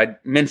 But I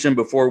mentioned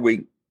before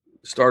we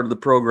started the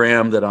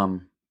program that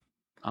I'm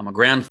a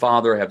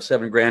grandfather. I have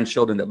 7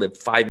 grandchildren that live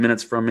 5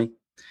 minutes from me,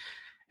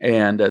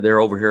 and they're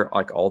over here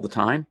like all the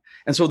time.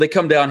 And so they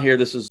come down here.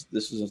 This is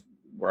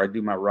where I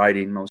do my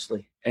writing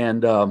mostly.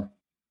 And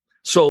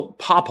so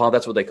Papa,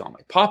 that's what they call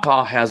me.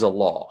 Papa has a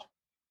law.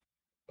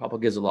 Papa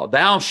gives a law.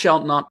 Thou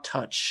shalt not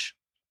touch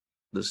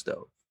the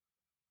stove.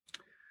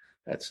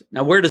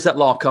 Now, where does that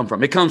law come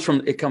from? It comes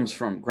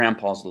from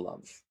Grandpa's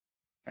love.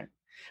 Right?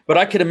 But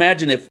I could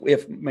imagine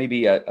if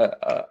maybe a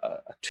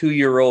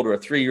 2-year-old or a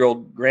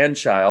 3-year-old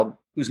grandchild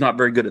who's not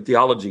very good at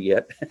theology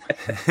yet,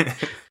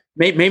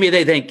 maybe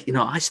they think,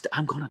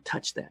 I'm going to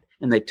touch that.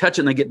 And they touch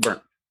it and they get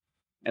burnt.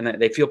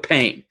 And they feel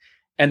pain.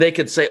 And they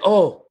could say,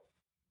 oh,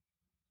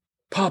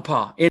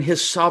 Papa, in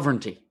his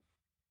sovereignty,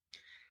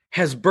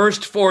 has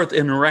burst forth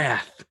in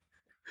wrath,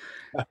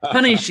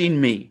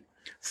 punishing me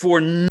for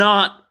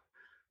not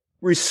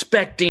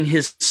respecting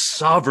his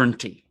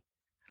sovereignty.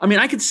 I mean,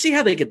 I could see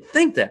how they could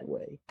think that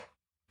way,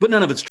 but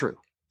none of it's true.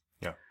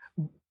 Yeah.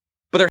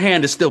 But their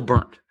hand is still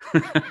burnt.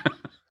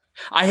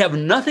 I have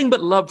nothing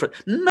but love for them.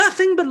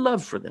 Nothing but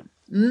love for them.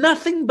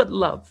 Nothing but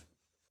love.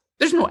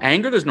 There's no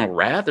anger. There's no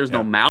wrath. There's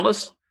no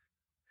malice.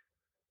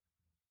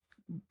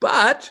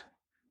 But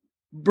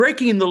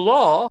breaking the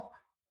law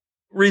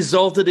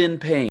resulted in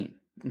pain.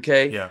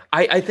 Okay? Yeah.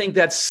 I think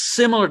that's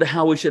similar to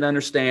how we should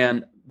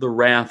understand the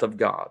wrath of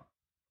God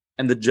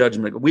and the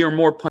judgment. We are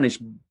more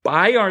punished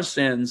by our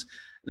sins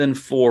than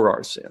for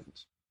our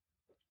sins.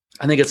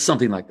 I think it's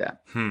something like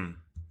that.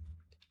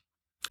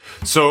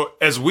 So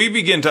as we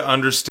begin to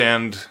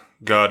understand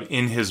God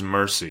in his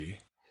mercy,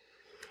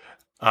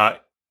 the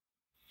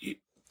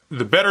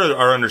better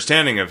our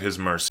understanding of his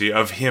mercy,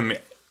 of him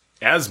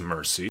as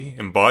mercy,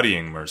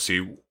 embodying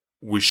mercy,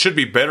 we should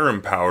be better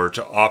empowered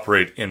to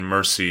operate in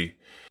mercy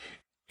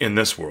in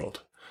this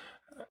world.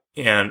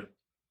 And,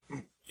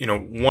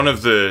 one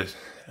of the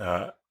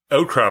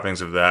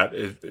outcroppings of that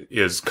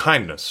is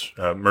kindness.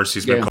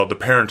 Mercy's been called the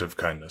parent of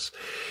kindness.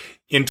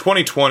 In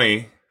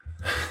 2020,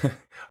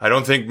 I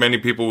don't think many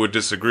people would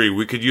disagree.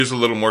 We could use a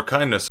little more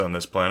kindness on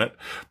this planet,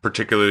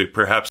 particularly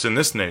perhaps in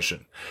this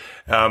nation.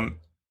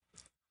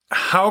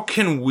 How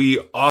can we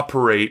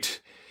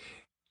operate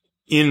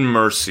in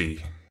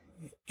mercy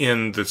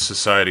in the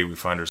society we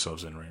find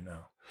ourselves in right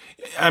now?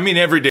 I mean,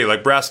 every day,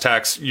 like brass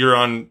tacks, you're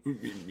on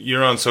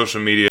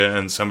social media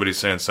and somebody's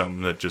saying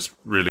something that just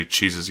really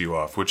cheeses you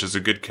off, which is a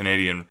good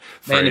Canadian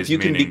phrase. Man, if you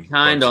can be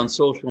kind on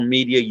social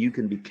media, you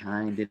can be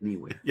kind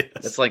anywhere. Yes.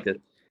 That's like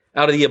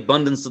out of the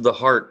abundance of the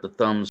heart, the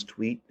thumbs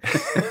tweet. So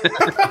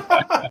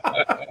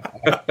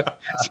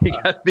you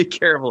got to be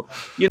careful.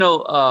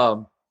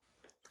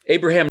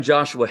 Abraham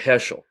Joshua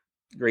Heschel,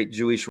 great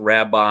Jewish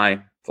rabbi,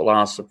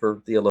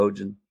 philosopher,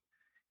 theologian,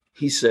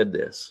 he said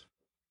this.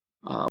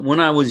 When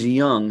I was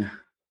young,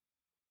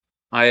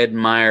 I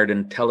admired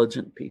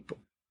intelligent people.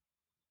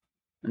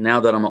 And now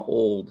that I'm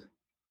old,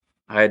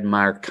 I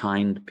admire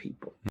kind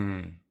people.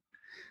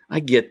 I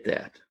get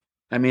that.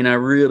 I mean, I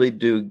really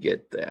do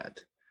get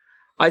that.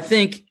 I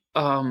think,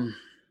 I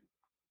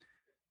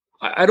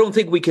don't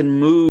think we can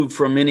move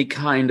from any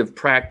kind of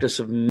practice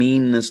of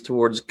meanness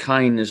towards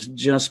kindness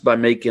just by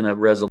making a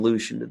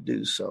resolution to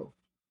do so.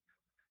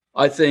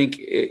 I think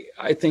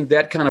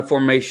that kind of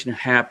formation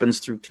happens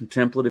through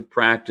contemplative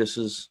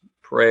practices,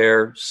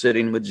 prayer,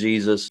 sitting with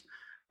Jesus,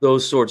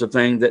 those sorts of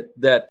things.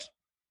 That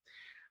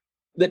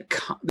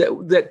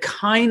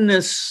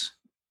kindness,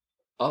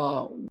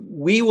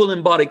 we will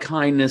embody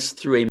kindness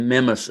through a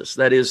mimesis,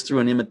 that is, through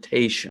an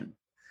imitation.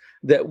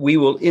 That we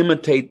will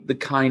imitate the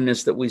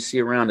kindness that we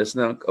see around us.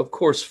 Now, of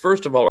course,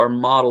 first of all, our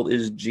model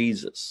is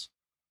Jesus,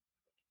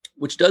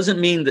 which doesn't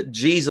mean that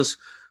Jesus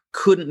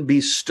couldn't be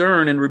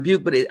stern and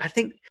rebuke, but I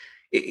think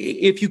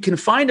if you can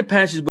find a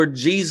passage where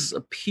Jesus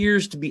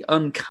appears to be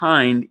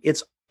unkind,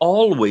 it's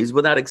always,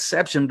 without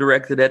exception,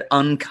 directed at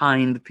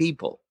unkind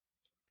people.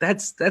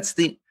 That's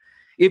the,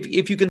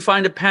 if you can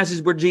find a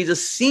passage where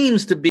Jesus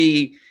seems to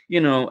be,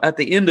 at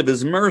the end of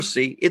his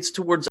mercy, it's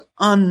towards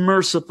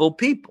unmerciful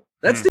people.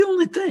 That's the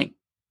only thing.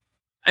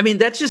 I mean,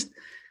 that's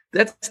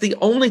the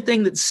only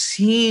thing that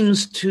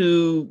seems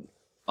to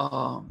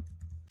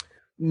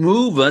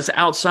move us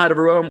outside of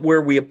a realm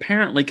where we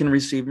apparently can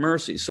receive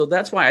mercy. So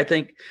that's why I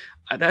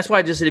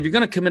just said, if you're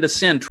going to commit a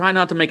sin, try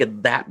not to make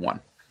it that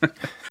one.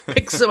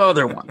 Pick some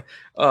other one.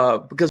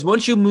 Because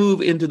once you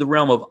move into the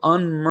realm of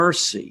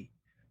unmercy,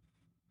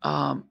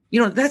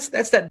 that's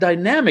that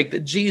dynamic that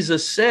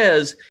Jesus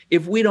says,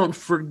 if we don't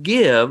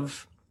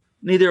forgive,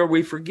 neither are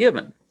we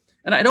forgiven.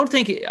 And I don't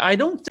think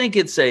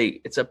it's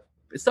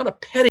not a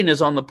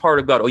pettiness on the part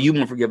of God. Oh, you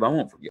won't forgive, I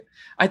won't forgive.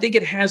 I think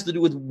it has to do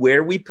with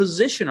where we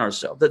position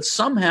ourselves, that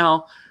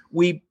somehow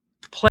we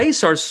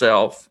place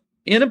ourselves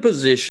in a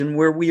position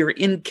where we are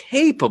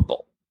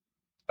incapable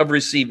of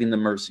receiving the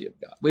mercy of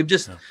God.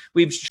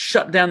 We've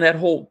shut down that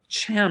whole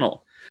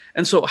channel.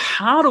 And so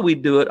how do we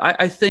do it?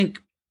 I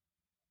think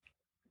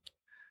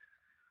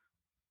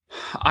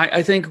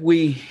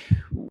we're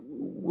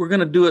going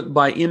to do it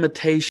by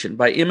imitation,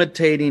 by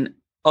imitating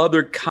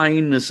other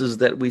kindnesses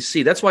that we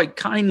see. That's why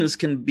kindness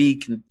can be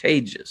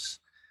contagious,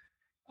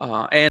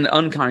 and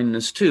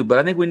unkindness too. But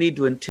I think we need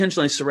to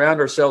intentionally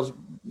surround ourselves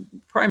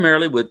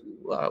primarily with,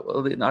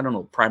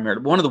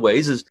 primarily. One of the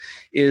ways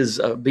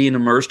is being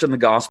immersed in the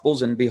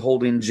Gospels and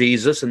beholding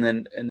Jesus, and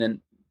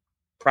then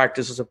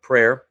practices of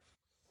prayer.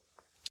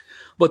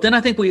 But then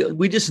I think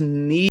we just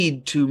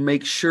need to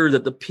make sure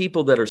that the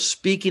people that are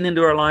speaking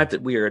into our life,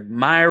 that we are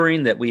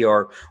admiring, that we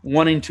are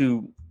wanting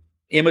to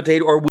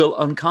imitate or will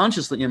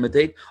unconsciously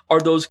imitate, are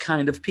those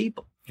kind of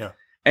people. Yeah.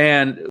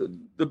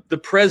 And the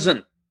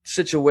present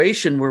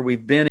situation where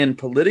we've been in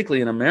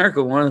politically in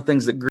America, one of the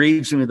things that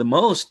grieves me the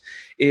most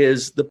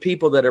is the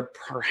people that are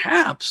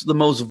perhaps the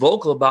most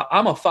vocal about,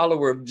 I'm a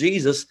follower of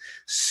Jesus,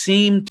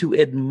 seem to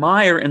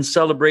admire and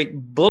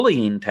celebrate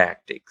bullying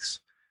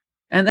tactics.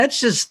 And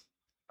that's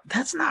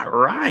not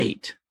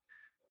right.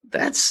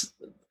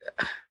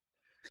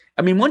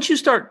 I mean, once you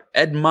start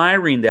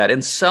admiring that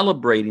and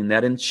celebrating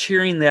that and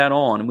cheering that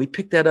on, and we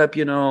pick that up,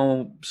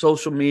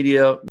 social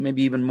media,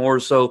 maybe even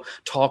more so,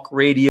 talk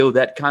radio,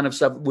 that kind of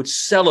stuff, which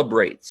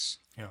celebrates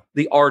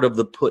the art of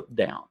the put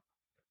down,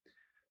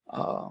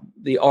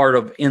 the art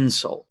of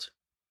insult.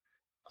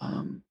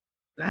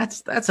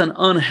 That's an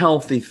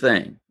unhealthy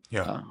thing.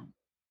 Yeah.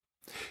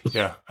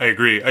 Yeah, I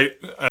agree.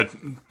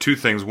 Two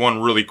things.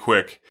 One, really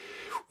quick.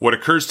 What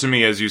occurs to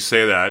me as you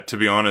say that, to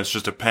be honest,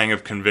 just a pang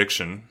of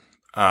conviction.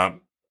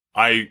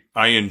 I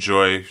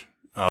enjoy,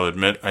 I'll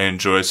admit, I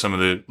enjoy some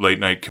of the late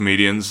night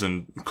comedians,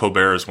 and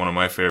Colbert is one of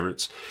my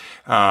favorites.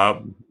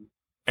 And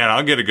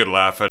I'll get a good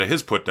laugh out of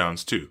his put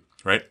downs too,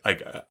 right?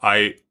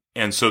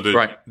 So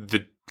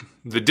the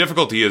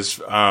difficulty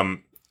is,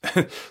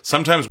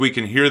 sometimes we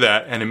can hear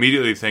that and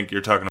immediately think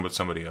you're talking about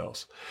somebody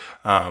else.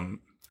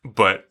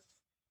 But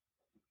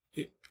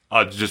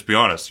I'll just be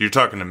honest, you're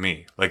talking to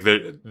me. Like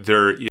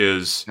there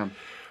is,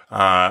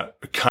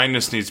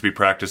 kindness needs to be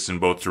practiced in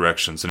both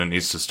directions, and it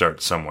needs to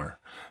start somewhere,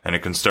 and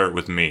it can start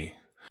with me.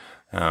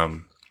 I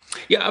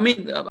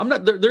mean,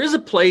 there is a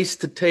place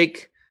to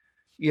take,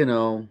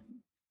 the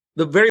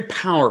very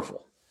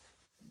powerful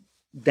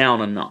down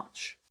a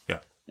notch. Yeah.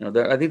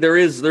 I think there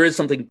is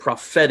something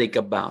prophetic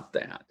about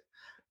that.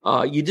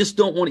 You just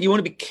you want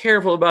to be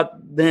careful about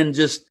then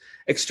just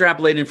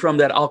extrapolating from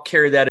that. I'll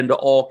carry that into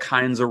all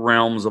kinds of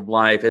realms of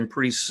life, and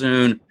pretty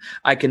soon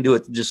I can do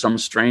it to just some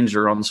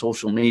stranger on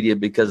social media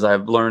because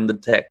I've learned the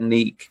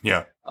technique.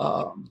 Yeah.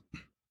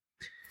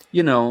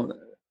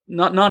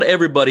 Not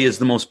everybody is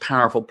the most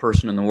powerful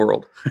person in the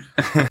world.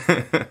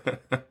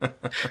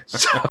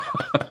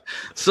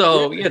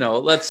 so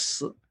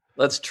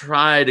let's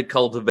try to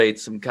cultivate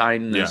some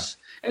kindness.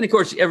 Yeah. And of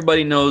course,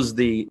 everybody knows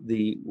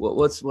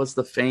what's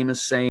the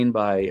famous saying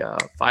by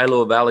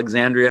Philo of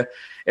Alexandria: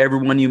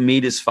 "Everyone you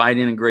meet is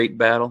fighting a great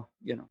battle."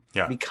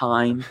 Be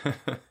kind.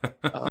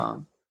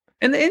 And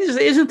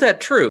isn't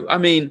that true? I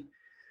mean,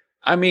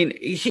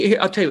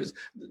 I'll tell you,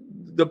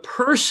 the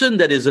person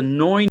that is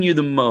annoying you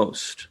the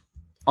most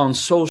on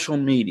social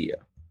media,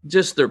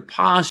 just their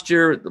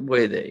posture, the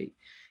way they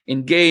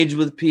engage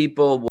with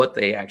people, what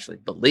they actually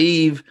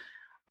believe.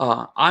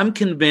 I'm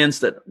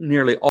convinced that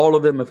nearly all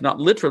of them, if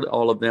not literally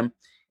all of them,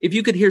 if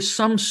you could hear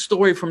some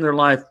story from their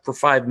life for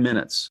 5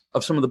 minutes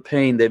of some of the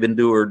pain they've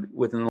endured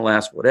within the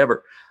last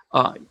whatever,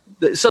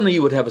 suddenly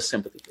you would have a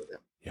sympathy for them.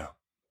 Yeah.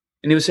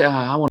 And you would say,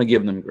 I want to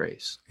give them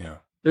grace. Yeah.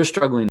 They're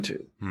struggling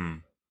too.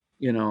 And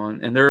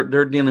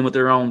they're dealing with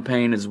their own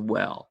pain as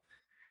well.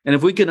 And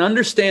if we can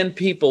understand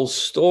people's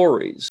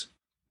stories,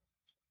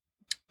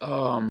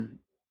 pretty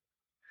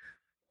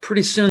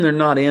soon they're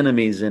not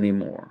enemies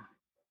anymore.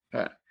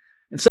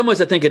 In some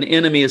ways, I think an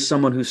enemy is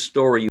someone whose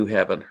story you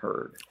haven't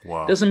heard.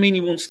 Wow. Doesn't mean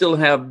you won't still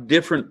have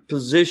different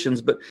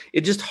positions, but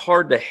it's just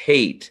hard to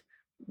hate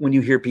when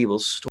you hear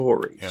people's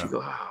stories. Yeah. You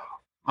go,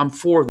 I'm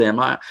for them.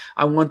 I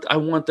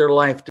want their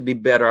life to be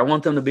better. I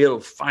want them to be able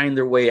to find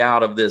their way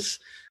out of this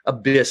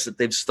abyss that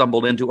they've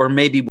stumbled into, or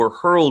maybe were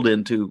hurled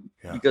into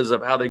because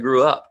of how they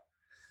grew up.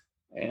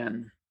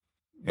 And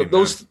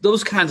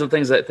those kinds of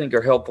things I think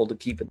are helpful to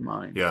keep in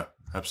mind. Yeah.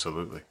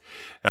 Absolutely.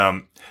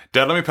 Dad,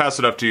 let me pass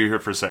it up to you here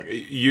for a second.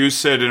 You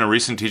said in a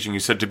recent teaching,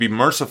 to be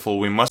merciful,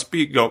 we must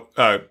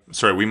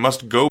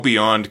go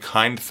beyond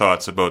kind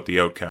thoughts about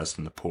the outcast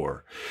and the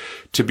poor.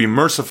 To be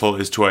merciful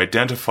is to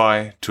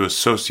identify, to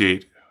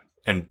associate,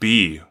 and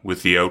be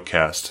with the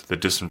outcast, the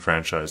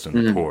disenfranchised,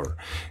 and the poor.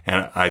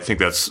 And I think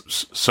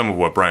that's some of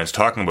what Brian's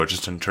talking about,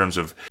 just in terms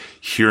of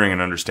hearing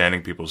and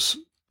understanding people's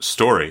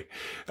story.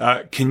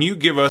 Can you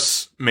give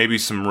us maybe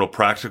some real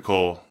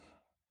practical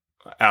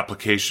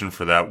application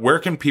for that? Where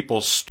can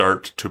people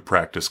start to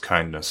practice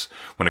kindness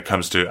when it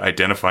comes to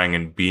identifying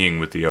and being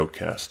with the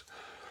outcast?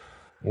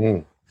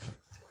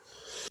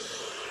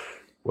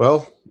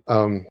 Well,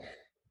 and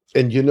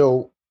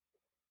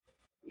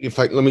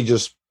let me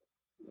just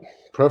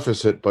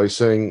preface it by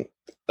saying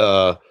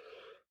the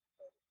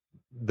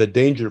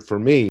danger for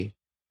me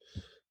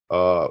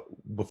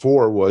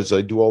before was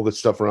I do all this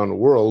stuff around the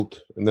world,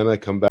 and then I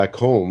come back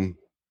home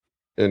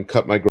and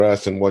cut my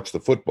grass and watch the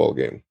football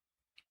game.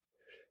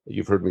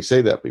 You've heard me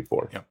say that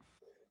before. Yeah.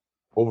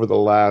 Over the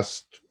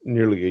last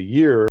nearly a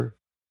year,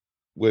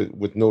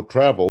 with no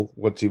travel,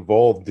 what's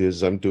evolved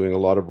is I'm doing a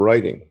lot of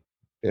writing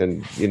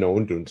and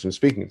and doing some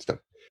speaking and stuff.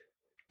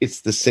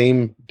 It's the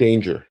same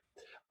danger.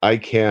 I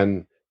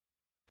can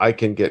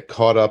get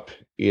caught up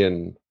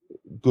in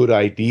good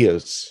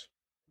ideas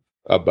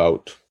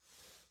about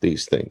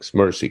these things: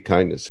 mercy,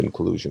 kindness,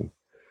 inclusion.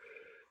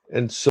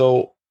 And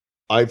so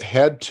I've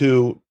had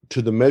to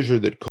the measure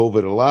that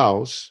COVID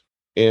allows.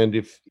 And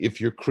if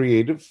you're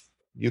creative,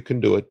 you can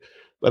do it.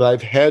 But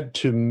I've had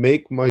to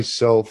make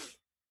myself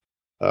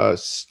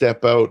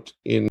step out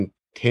in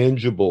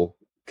tangible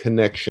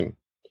connection.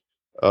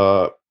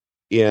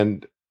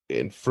 And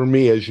for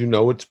me, as you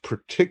know, it's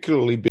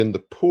particularly been the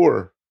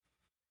poor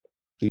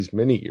these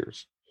many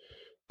years.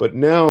 But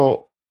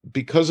now,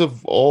 because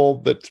of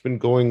all that's been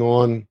going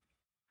on,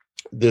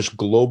 this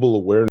global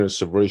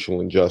awareness of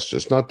racial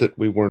injustice, not that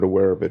we weren't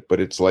aware of it, but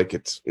it's like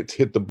it's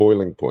hit the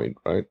boiling point,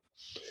 right?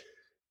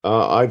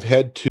 I've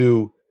had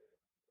to,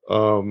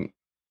 for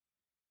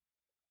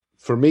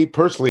me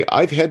personally,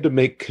 I've had to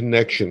make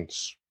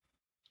connections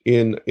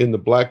in the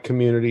Black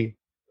community,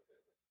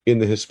 in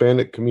the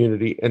Hispanic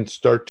community, and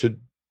start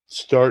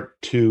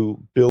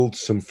to build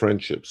some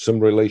friendships, some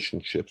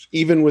relationships,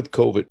 even with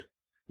COVID.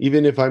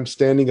 Even if I'm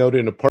standing out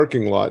in a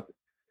parking lot,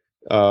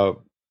 with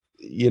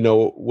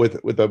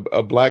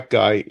a Black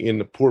guy in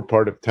the poor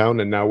part of town,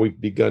 and now we've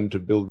begun to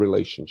build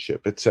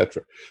relationship,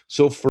 etc.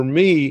 So for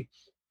me,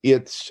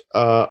 it's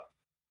I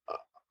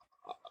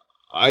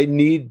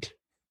need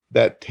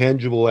that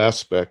tangible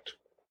aspect,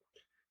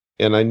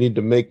 and I need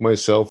to make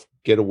myself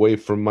get away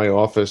from my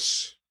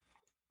office,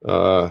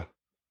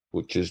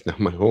 which is now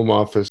my home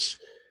office,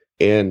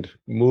 and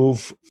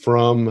move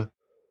from,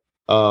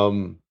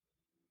 that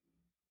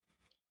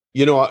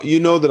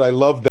I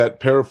love that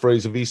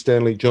paraphrase of E.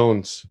 Stanley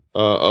Jones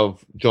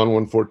of John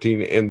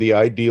 1:14, and the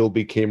ideal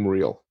became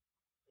real.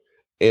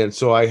 And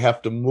so I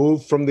have to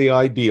move from the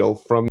ideal,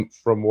 from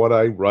what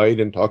I write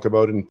and talk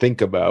about and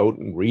think about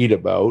and read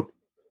about,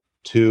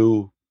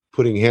 to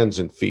putting hands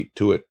and feet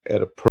to it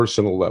at a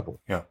personal level.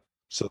 Yeah.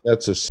 So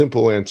that's a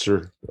simple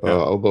answer,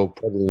 although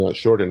probably not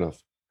short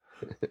enough.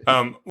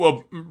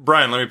 Well,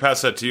 Brian, let me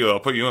pass that to you. I'll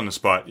put you on the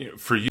spot.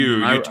 For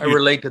you, I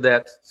relate to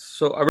that.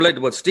 So I relate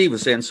to what Steve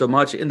was saying so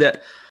much, in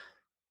that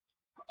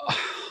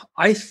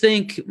I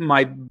think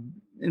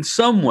in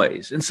some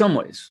ways,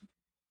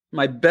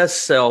 my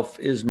best self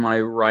is my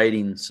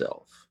writing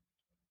self.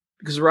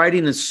 Because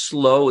writing is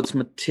slow, it's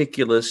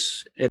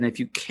meticulous, and if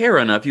you care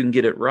enough, you can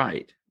get it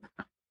right,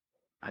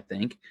 I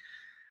think.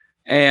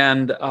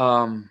 And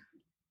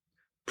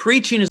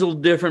preaching is a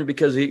little different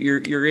because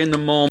you're in the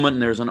moment,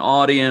 and there's an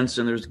audience,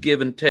 and there's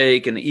give and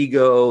take and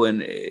ego,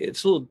 and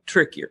it's a little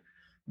trickier.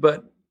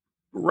 But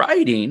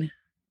writing,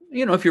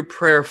 if you're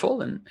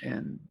prayerful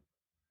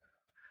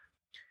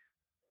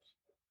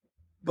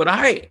but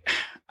I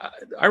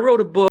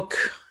wrote a book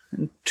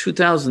in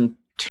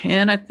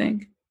 2010, I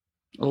think,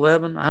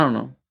 11, I don't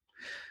know.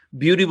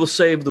 Beauty Will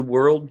Save the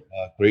World.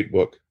 Great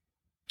book.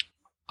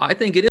 I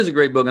think it is a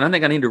great book, and I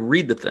think I need to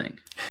read the thing.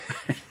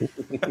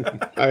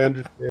 I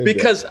understand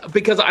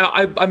because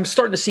I'm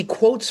starting to see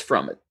quotes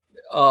from it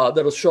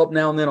that'll show up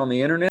now and then on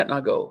the internet, and I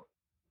go,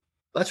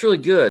 "That's really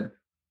good."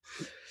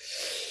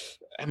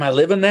 Am I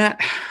living that?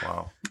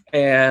 Wow.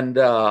 And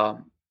I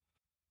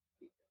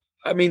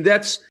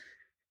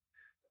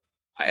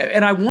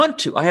want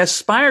to. I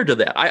aspire to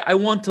that. I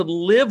want to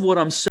live what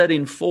I'm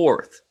setting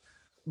forth,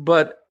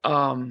 but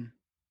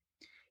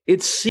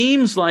it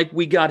seems like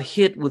we got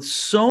hit with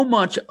so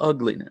much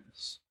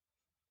ugliness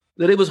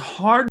that it was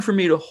hard for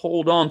me to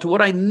hold on to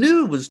what I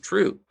knew was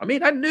true. I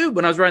mean, I knew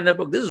when I was writing that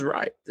book, this is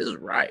right.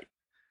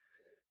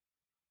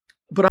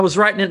 But I was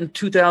writing it in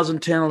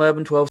 2010,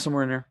 11, 12,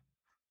 somewhere in there.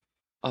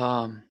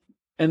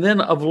 And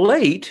then of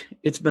late,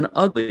 it's been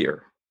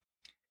uglier.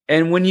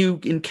 And when you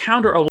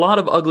encounter a lot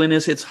of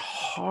ugliness, it's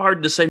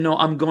hard to say, no,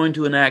 I'm going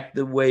to enact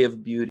the way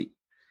of beauty.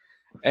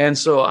 And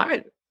so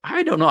I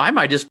don't know. I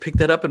might just pick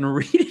that up and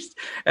read it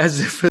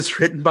as if it's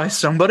written by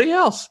somebody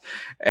else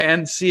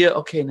and see,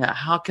 okay, now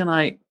how can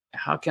I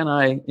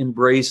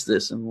embrace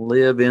this and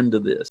live into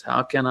this?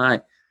 How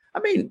can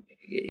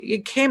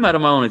it came out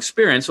of my own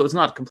experience, so it's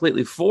not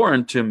completely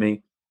foreign to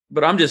me,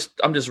 but I'm just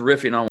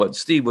riffing on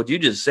what you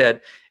just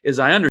said, is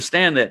I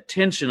understand that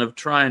tension of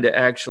trying to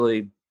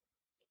actually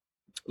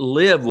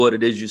live what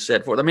it is you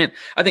set forth. I mean,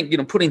 I think,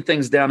 putting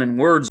things down in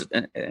words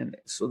and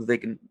so that they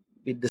can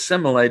be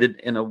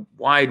disseminated in a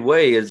wide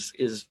way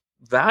is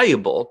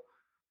valuable,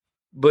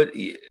 but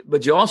you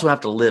also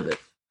have to live it.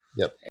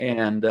 Yep.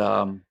 And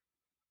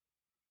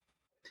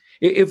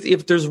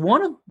if there's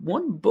one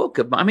book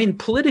of,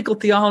 political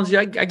theology,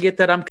 I get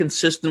that. I'm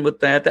consistent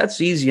with that.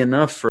 That's easy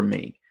enough for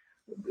me.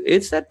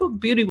 It's that book,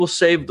 Beauty Will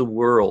Save the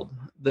World,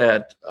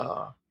 that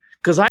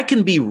because I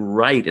can be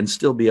right and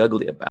still be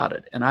ugly about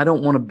it, and I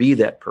don't want to be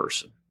that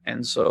person.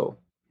 And so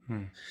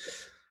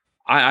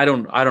I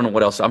don't know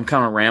what else. I'm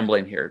kind of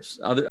rambling here. It's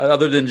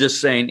other than just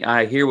saying,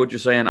 I hear what you're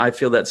saying. I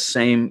feel that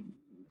same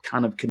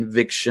kind of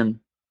conviction,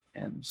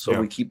 and so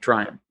we keep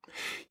trying.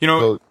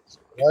 So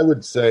I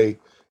would say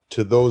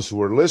to those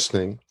who are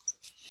listening,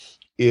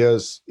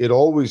 is it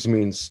always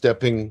means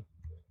stepping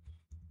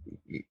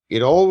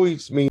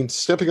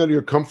out of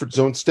your comfort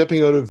zone,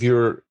 stepping out of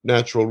your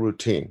natural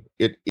routine.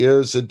 It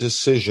is a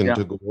decision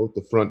to go out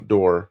the front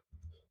door,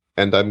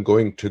 and I'm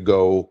going to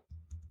go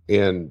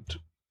and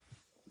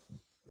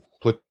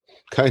put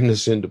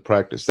kindness into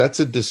practice. That's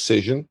a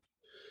decision.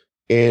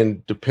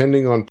 And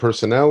depending on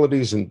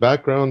personalities and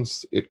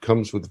backgrounds, it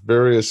comes with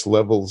various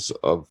levels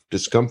of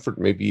discomfort,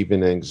 maybe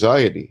even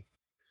anxiety.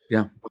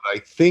 Yeah. But I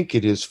think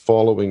it is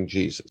following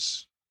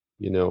Jesus.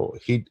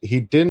 He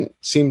didn't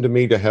seem to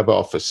me to have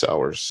office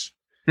hours.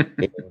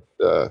 And,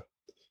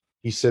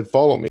 he said,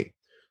 "Follow me."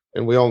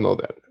 And we all know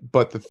that.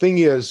 But the thing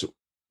is,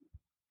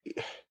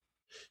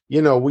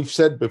 we've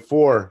said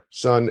before,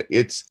 son,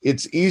 it's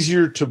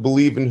easier to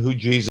believe in who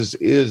Jesus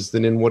is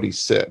than in what he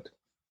said.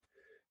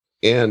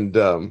 And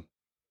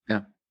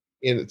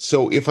and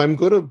so if I'm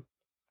gonna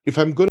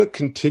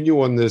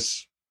continue on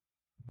this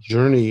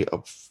journey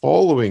of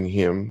following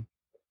him,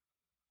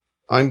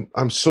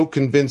 I'm so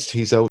convinced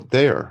he's out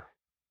there,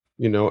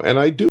 and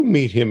I do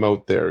meet him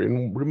out there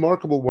in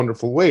remarkable,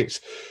 wonderful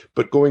ways.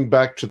 But going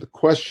back to the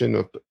question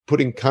of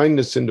putting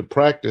kindness into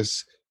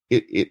practice,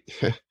 it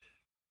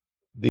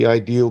the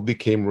ideal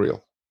became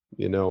real,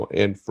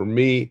 and for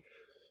me,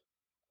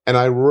 and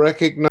I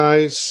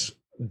recognize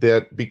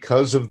that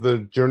because of the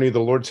journey the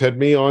Lord's had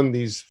me on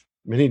these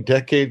many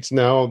decades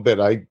now,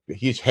 that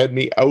he's had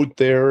me out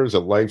there as a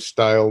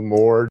lifestyle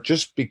more,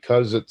 just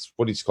because it's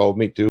what he's called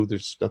me to.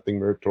 There's nothing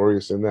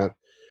meritorious in that.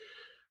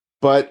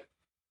 But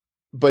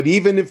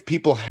even if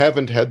people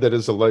haven't had that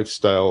as a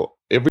lifestyle,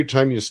 every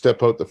time you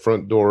step out the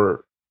front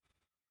door,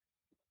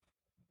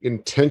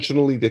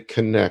 intentionally to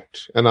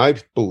connect, and I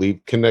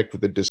believe connect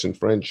with the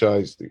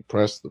disenfranchised, the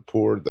oppressed, the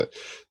poor,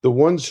 the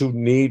ones who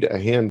need a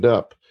hand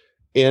up.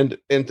 And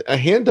a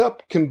hand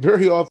up can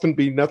very often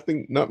be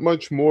not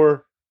much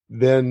more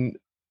than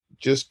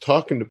just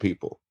talking to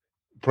people,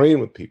 praying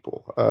with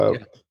people.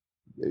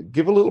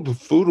 Give a little bit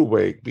of food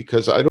away,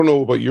 because I don't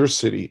know about your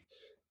city,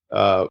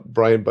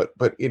 Brian,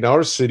 but in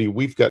our city,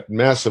 we've got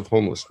massive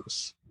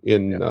homelessness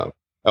in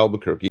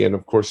Albuquerque. And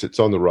of course, it's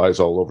on the rise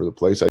all over the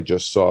place. I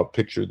just saw a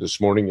picture this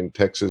morning in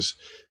Texas.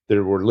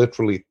 There were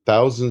literally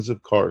thousands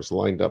of cars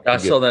lined up. I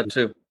saw that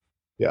too.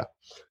 Yeah.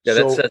 Yeah,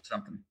 that said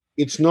something.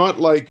 It's not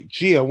like,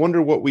 gee, I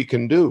wonder what we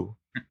can do.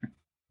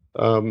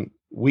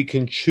 We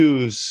can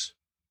choose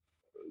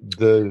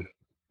the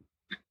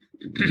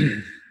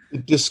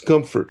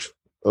discomfort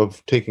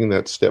of taking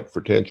that step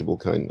for tangible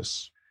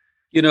kindness.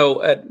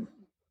 At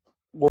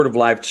Word of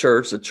Life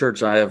Church, the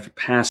church I have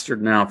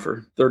pastored now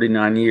for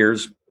 39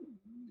 years,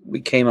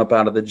 we came up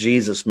out of the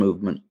Jesus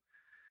movement.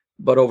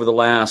 But over the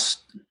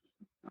last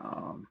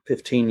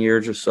 15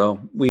 years or so,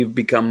 we've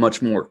become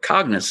much more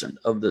cognizant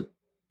of the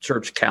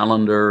church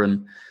calendar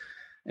and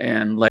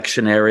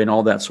lectionary and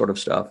all that sort of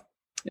stuff.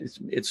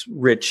 It's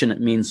rich and it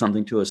means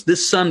something to us.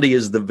 This Sunday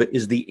is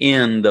the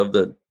end of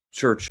the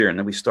church year, and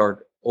then we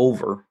start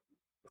over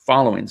the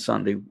following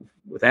Sunday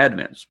with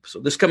Advent. So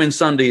this coming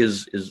Sunday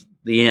is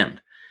the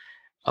end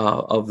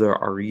of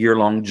our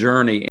year-long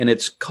journey, and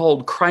it's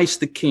called Christ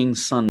the King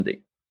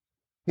Sunday.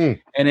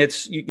 And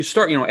it's you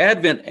start,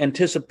 Advent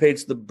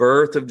anticipates the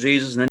birth of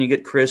Jesus, and then you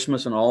get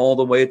Christmas and all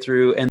the way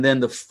through, and then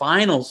the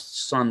final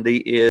Sunday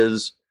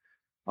is,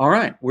 all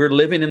right, we're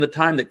living in the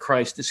time that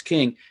Christ is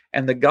King,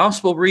 and the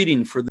gospel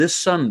reading for this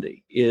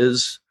Sunday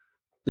is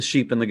the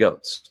sheep and the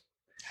goats.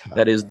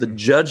 That is the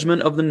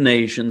judgment of the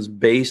nations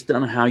based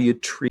on how you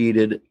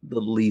treated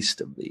the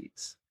least of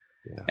these.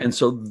 Yeah. And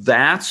so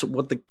that's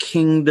what the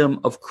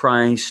kingdom of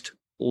Christ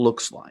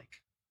looks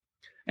like.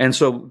 And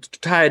so to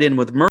tie it in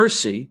with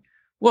mercy,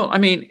 well, I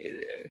mean,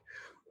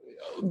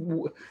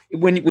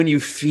 when you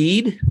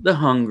feed the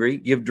hungry,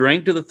 give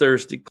drink to the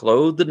thirsty,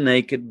 clothe the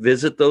naked,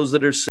 visit those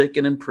that are sick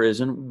and in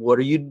prison, what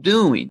are you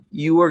doing?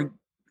 You are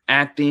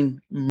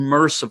acting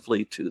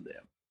mercifully to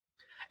them.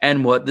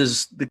 And what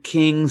does the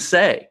king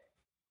say?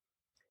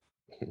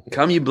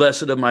 Come, you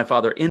blessed of my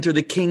Father, enter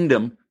the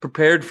kingdom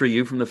prepared for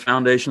you from the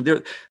foundation of the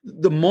earth.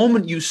 The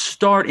moment you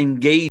start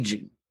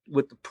engaging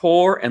with the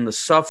poor and the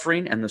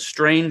suffering and the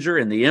stranger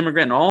and the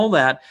immigrant and all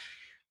that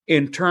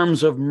in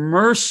terms of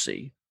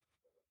mercy,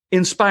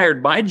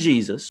 inspired by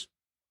Jesus,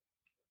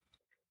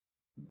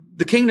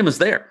 the kingdom is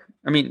there.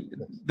 I mean,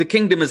 the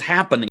kingdom is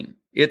happening.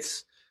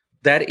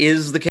 That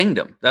is the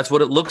kingdom. That's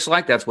what it looks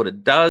like. That's what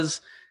it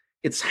does.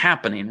 It's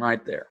happening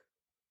right there.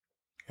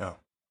 Yeah.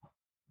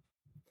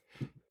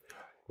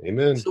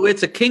 Amen. So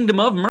it's a kingdom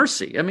of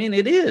mercy. I mean,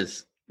 it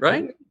is,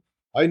 right?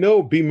 I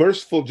know. Be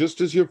merciful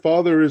just as your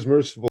Father is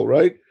merciful,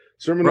 right?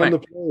 Sermon on the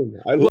Plain.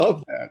 I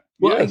love that.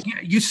 Well, yes.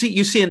 you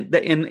see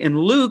in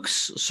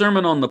Luke's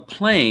Sermon on the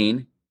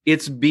Plain,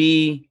 it's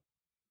be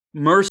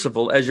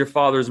merciful as your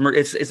Father is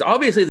merciful. It's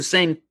obviously the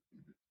same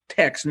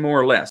text, more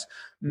or less.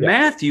 Yeah.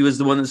 Matthew is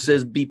the one that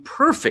says, be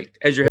perfect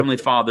as your heavenly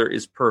Father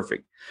is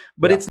perfect.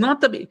 But it's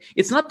not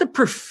the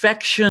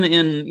perfection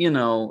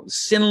in,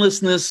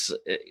 sinlessness.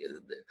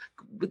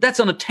 That's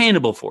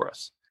unattainable for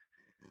us.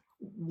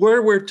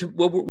 Where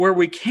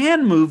we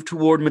can move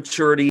toward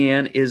maturity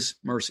in is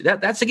mercy.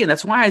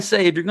 That's why I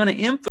say, if you're going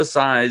to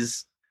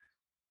emphasize,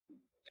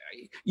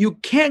 you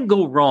can't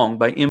go wrong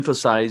by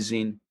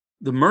emphasizing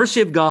the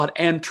mercy of God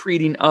and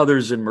treating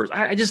others in mercy.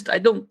 I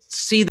don't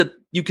see that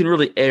you can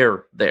really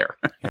err there.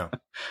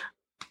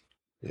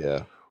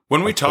 Yeah.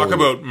 When we talk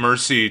about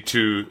mercy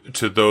to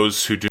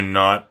those who do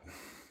not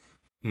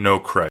know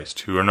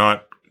Christ, who are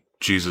not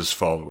Jesus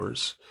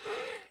followers,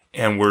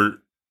 and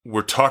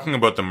we're talking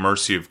about the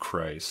mercy of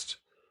Christ,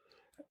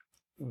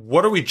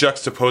 what are we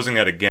juxtaposing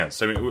that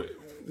against? I mean,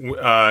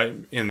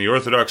 in the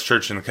Orthodox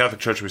Church and the Catholic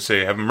Church, we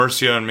say, have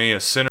mercy on me, a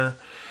sinner.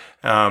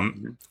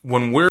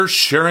 When we're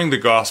sharing the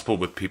gospel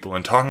with people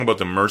and talking about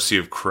the mercy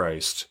of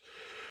Christ,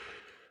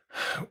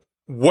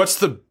 what's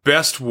the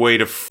best way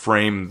to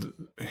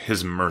frame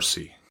his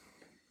mercy?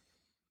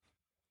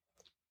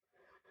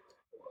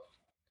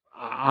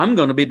 I'm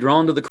going to be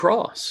drawn to the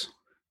cross.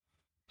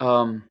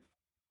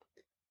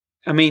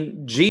 I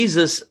mean,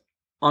 Jesus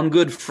on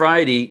Good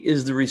Friday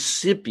is the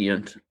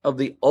recipient of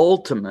the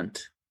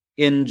ultimate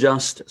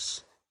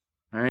injustice.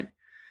 All right.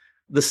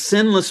 The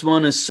sinless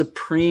one is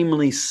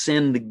supremely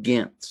sinned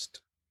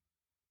against.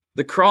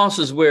 The cross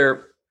is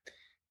where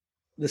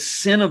the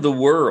sin of the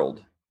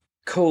world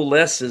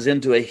coalesces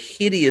into a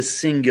hideous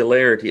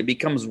singularity. It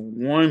becomes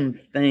one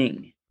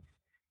thing,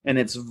 and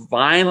it's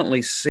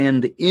violently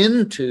sinned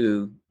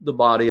into the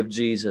body of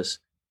Jesus.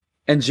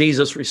 And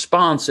Jesus'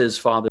 response is,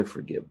 Father,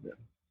 forgive them,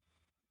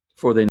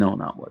 for they know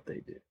not what they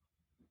do.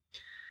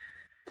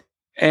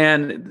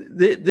 And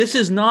this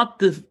is not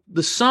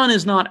the Son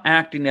is not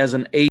acting as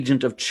an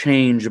agent of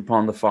change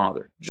upon the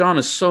Father. John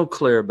is so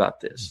clear about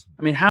this.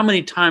 I mean, how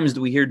many times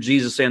do we hear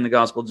Jesus say in the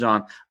Gospel of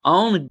John, I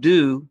only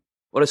do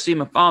what I see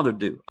my Father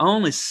do. I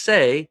only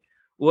say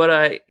what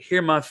I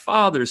hear my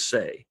Father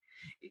say.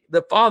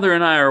 The Father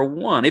and I are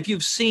one. If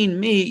you've seen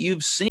me,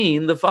 you've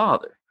seen the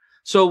Father.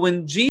 So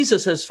when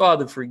Jesus says,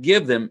 Father,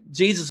 forgive them,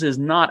 Jesus is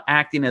not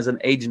acting as an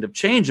agent of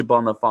change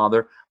upon the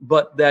Father,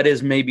 but that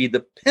is maybe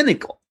the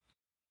pinnacle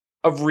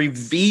of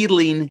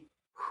revealing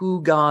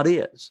who God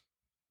is.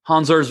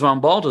 Hans Urs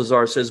von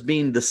Balthasar says,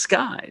 being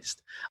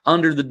disguised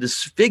under the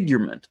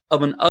disfigurement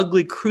of an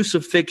ugly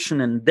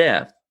crucifixion and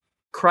death,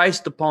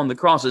 Christ upon the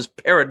cross is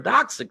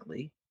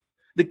paradoxically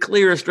the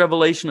clearest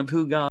revelation of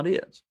who God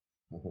is.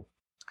 Mm-hmm.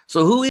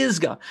 So who is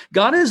God?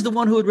 God is the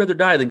one who would rather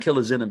die than kill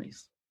his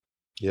enemies.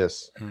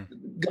 Yes.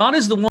 God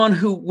is the one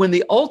who, when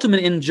the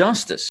ultimate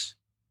injustice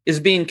is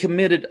being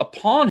committed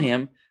upon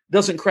him,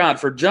 doesn't cry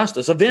out for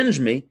justice, avenge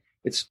me.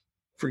 It's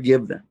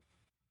forgive them.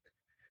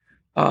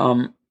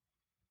 And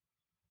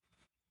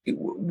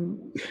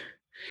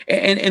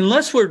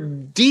unless we're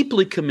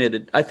deeply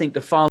committed, I think,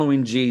 to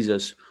following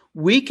Jesus,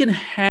 we can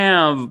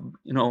have,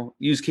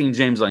 use King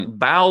James language,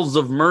 bowels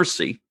of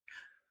mercy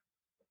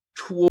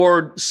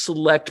toward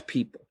select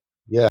people.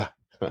 Yeah.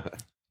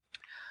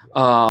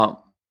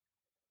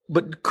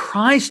 But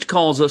Christ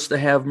calls us to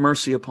have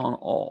mercy upon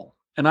all.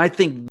 And I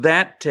think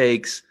that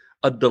takes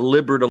a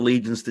deliberate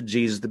allegiance to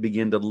Jesus to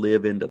begin to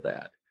live into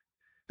that.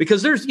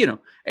 Because there's,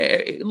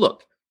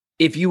 look,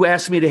 if you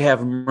ask me to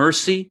have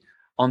mercy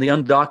on the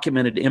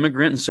undocumented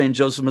immigrant in St.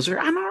 Joseph, Missouri,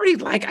 I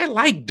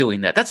like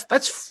doing that.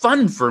 That's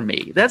fun for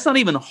me. That's not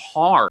even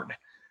hard.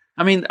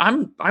 I mean,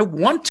 I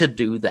want to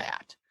do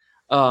that.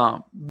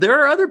 There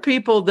are other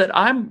people that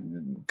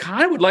I'm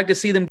kind of would like to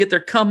see them get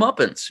their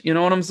comeuppance. You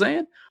know what I'm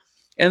saying?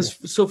 And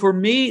so for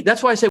me,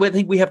 that's why I say I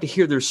think we have to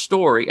hear their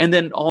story and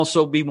then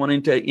also be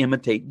wanting to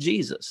imitate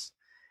Jesus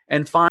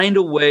and find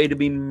a way to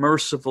be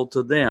merciful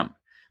to them.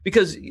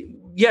 Because,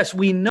 yes,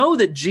 we know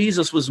that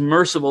Jesus was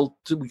merciful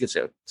to, we could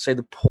say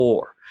the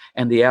poor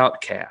and the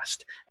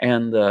outcast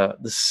and the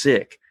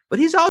sick, but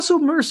he's also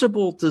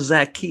merciful to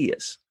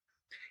Zacchaeus.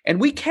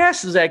 And we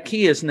cast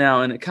Zacchaeus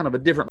now in a kind of a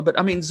different, but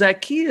I mean,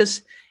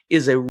 Zacchaeus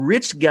is a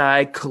rich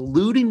guy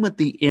colluding with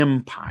the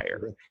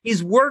empire.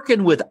 He's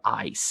working with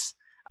ICE.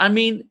 I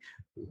mean,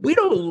 we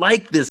don't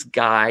like this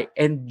guy.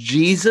 And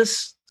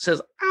Jesus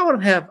says,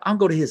 I'll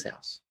go to his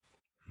house.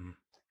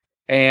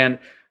 And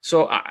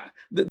so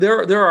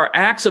there are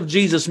acts of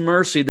Jesus'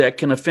 mercy that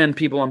can offend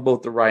people on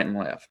both the right and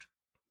left.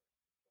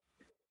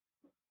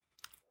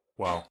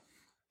 Wow.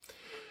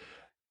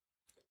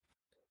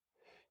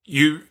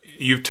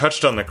 You've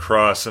touched on the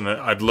cross, and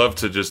I'd love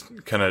to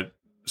just kind of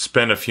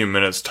spend a few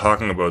minutes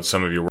talking about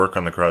some of your work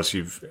on the cross.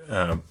 You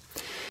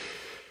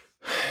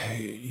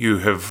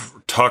have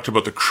talked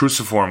about the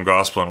cruciform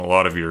gospel in a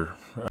lot of your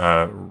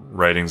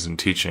writings and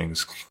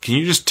teachings. Can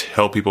you just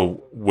tell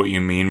people what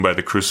you mean by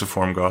the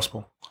cruciform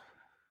gospel?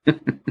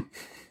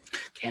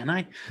 Can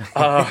I?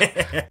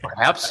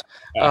 Perhaps.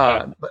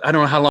 But I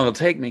don't know how long it'll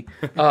take me.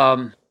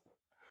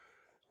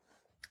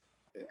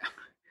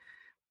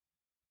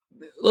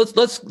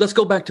 Let's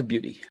go back to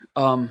beauty.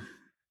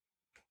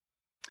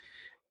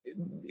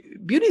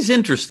 Beauty's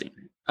interesting.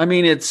 I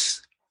mean,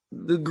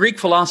 the Greek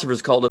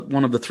philosophers called it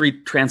one of the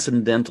three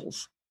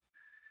transcendentals,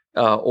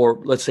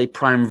 or let's say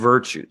prime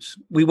virtues.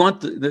 We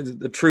want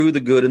the true, the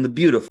good, and the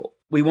beautiful.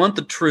 We want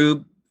the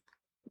true,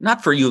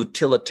 not for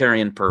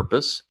utilitarian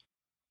purpose.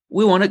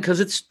 We want it because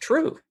it's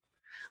true.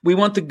 We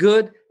want the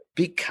good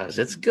because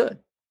it's good.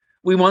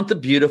 We want the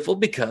beautiful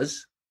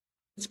because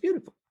it's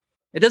beautiful.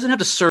 It doesn't have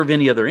to serve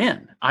any other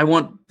end. I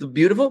want the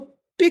beautiful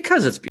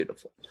because it's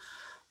beautiful.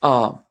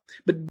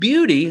 But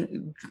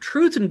beauty,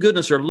 truth and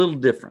goodness are a little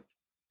different.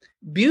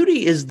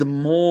 Beauty is the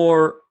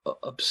more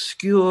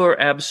obscure,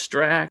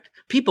 abstract.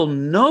 People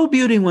know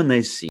beauty when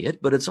they see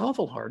it, but it's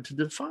awful hard to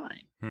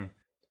define.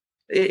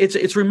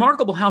 It's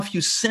remarkable how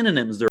few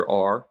synonyms there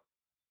are.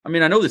 I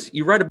mean, I know this.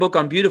 You write a book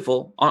on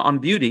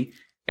beauty,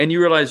 and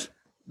you realize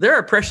there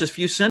are precious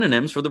few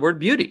synonyms for the word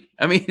beauty.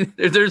 I mean,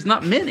 there's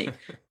not many.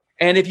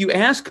 And if you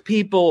ask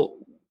people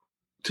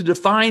to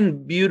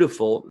define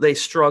beautiful, they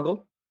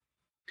struggle.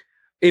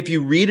 If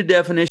you read a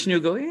definition, you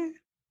go,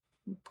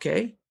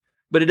 okay.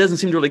 But it doesn't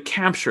seem to really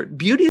capture it.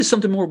 Beauty is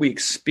something more we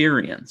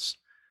experience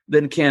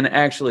than can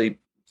actually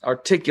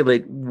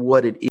articulate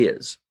what it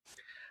is.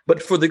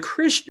 But for the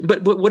Christian,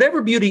 but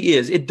whatever beauty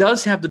is, it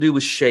does have to do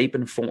with shape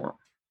and form.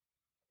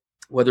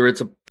 Whether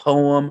it's a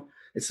poem,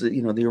 It's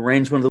the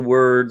arrangement of the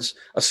words,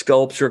 a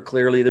sculpture,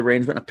 clearly the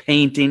arrangement, a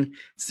painting.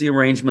 It's the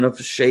arrangement of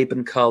shape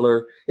and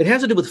color. It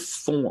has to do with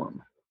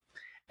form.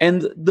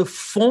 And the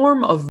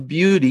form of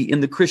beauty in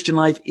the Christian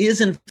life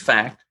is, in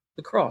fact,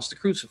 the cross, the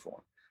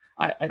cruciform.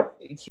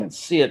 You can't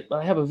see it, but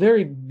I have a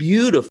very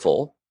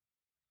beautiful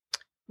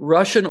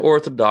Russian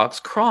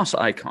Orthodox cross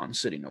icon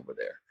sitting over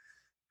there.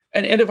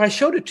 And if I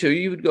showed it to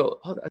you, you would go,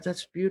 oh,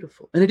 that's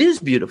beautiful. And it is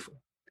beautiful.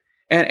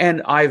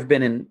 And I've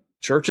been in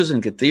churches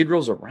and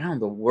cathedrals around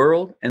the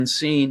world and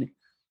seen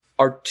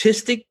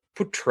artistic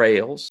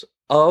portrayals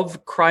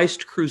of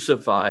Christ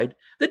crucified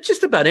that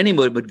just about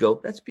anyone would go,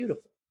 that's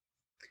beautiful.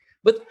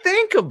 But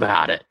think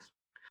about it.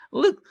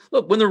 Look,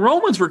 when the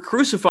Romans were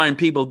crucifying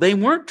people, they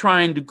weren't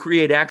trying to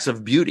create acts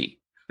of beauty.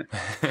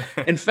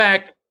 In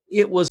fact,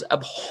 it was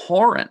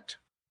abhorrent.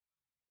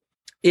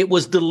 It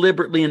was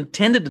deliberately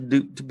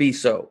intended to be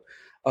so.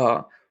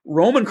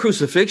 Roman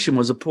crucifixion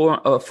was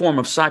a form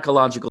of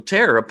psychological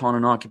terror upon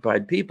an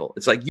occupied people.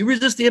 It's like, you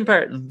resist the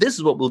empire, this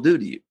is what we'll do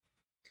to you.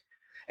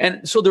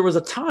 And so there was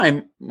a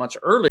time much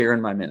earlier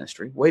in my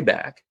ministry, way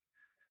back,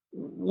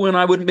 when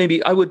I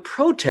would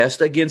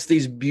protest against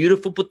these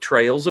beautiful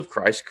portrayals of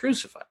Christ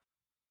crucified.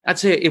 I'd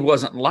say it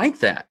wasn't like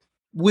that,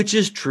 which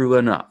is true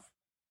enough.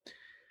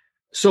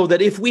 So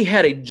that if we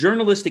had a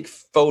journalistic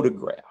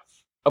photograph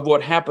of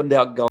what happened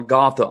at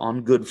Golgotha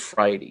on Good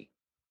Friday,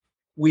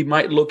 we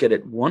might look at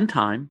it one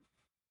time,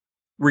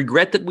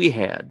 regret that we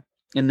had,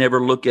 and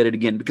never look at it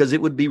again, because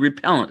it would be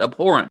repellent,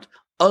 abhorrent,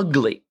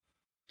 ugly.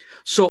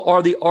 So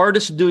are the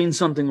artists doing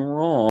something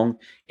wrong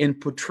in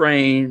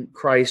portraying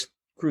Christ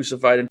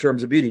crucified in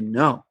terms of beauty?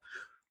 No.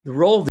 The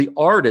role of the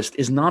artist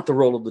is not the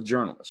role of the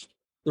journalist.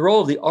 The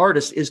role of the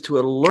artist is to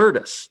alert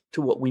us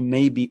to what we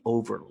may be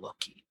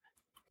overlooking.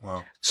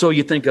 Wow. So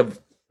you think of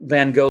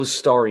Van Gogh's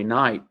Starry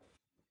Night.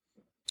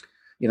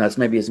 It's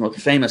maybe his most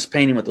famous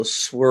painting with those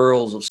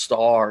swirls of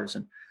stars.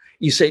 And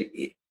you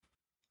say,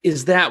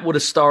 is that what a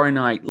starry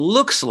night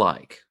looks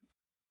like?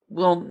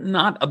 Well,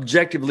 not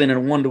objectively in a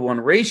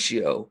 1-to-1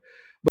 ratio,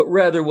 but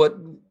rather what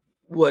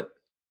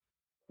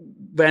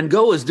Van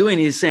Gogh is doing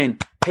is saying,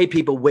 hey,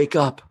 people, wake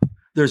up.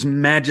 There's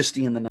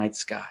majesty in the night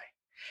sky.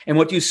 And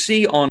what you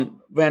see on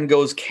Van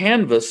Gogh's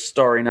canvas,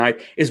 Starry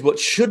Night, is what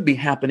should be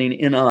happening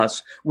in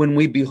us when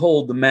we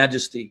behold the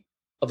majesty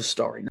of a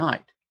starry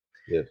night.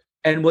 Yes.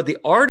 And what the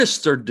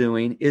artists are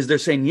doing is they're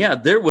saying, yeah,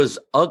 was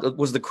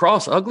the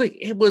cross ugly?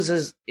 It was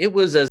as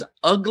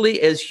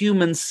ugly as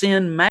human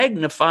sin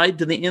magnified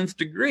to the nth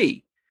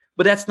degree.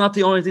 But that's not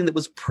the only thing that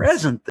was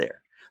present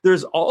there.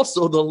 There's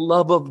also the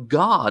love of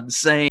God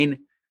saying,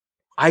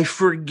 I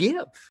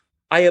forgive.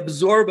 I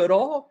absorb it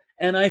all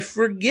and I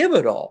forgive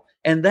it all.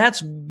 And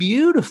that's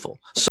beautiful.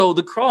 So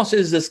the cross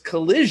is this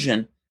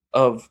collision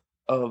of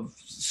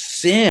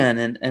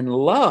sin and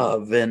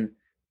love and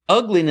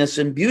ugliness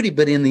and beauty,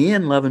 but in the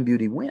end, love and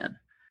beauty win.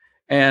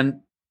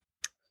 And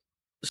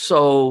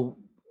so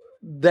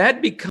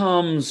that's the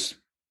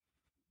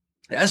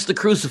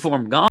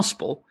cruciform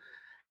gospel.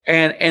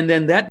 And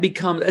then that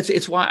becomes,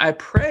 it's why I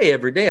pray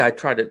every day. I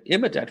try to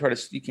imitate,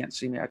 you can't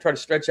see me. I try to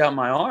stretch out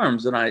my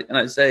arms and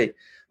I say,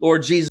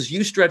 Lord Jesus,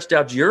 you stretched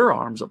out your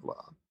arms of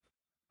love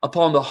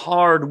upon the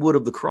hard wood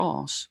of the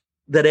cross,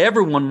 that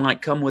everyone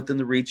might come within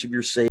the reach of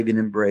your saving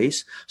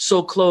embrace.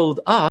 So clothe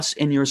us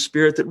in your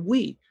spirit that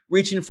we,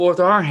 reaching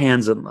forth our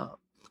hands in love,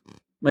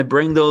 may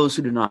bring those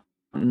who do not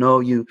know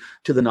you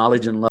to the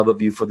knowledge and love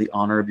of you for the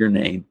honor of your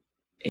name.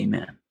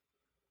 Amen.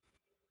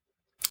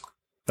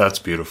 That's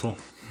beautiful.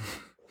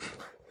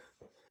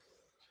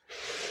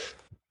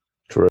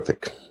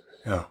 Terrific.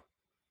 Yeah.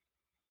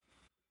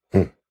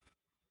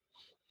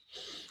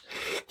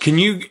 Can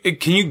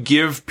you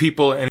give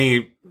people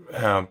any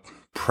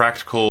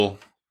practical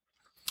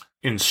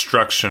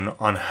instruction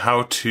on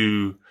how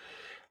to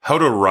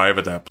arrive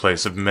at that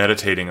place of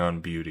meditating on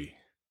beauty?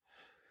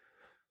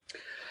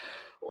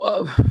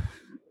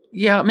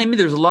 Yeah, maybe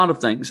there's a lot of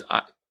things.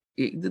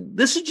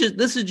 This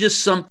is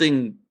just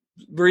something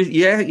very,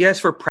 yes,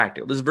 for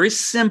practical. This is very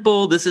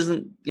simple. This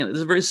isn't, this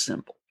is very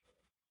simple.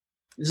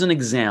 This is an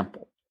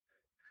example.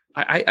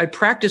 I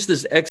practiced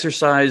this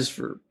exercise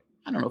for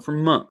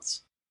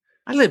months.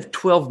 I live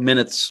 12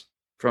 minutes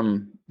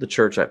from the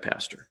church I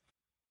pastor.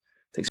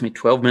 It takes me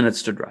 12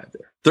 minutes to drive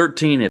there.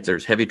 13 if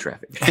there's heavy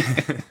traffic.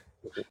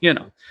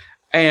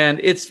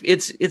 And it's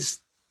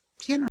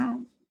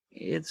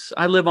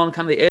I live on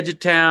kind of the edge of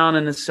town,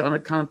 and it's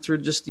kind of through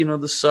just,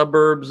 the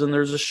suburbs, and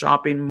there's a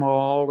shopping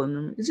mall,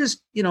 and it's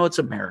just, it's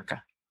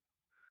America.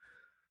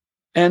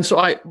 And so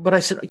I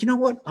said, you know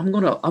what? I'm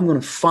going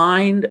to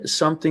find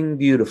something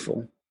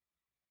beautiful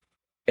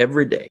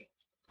every day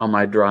on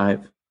my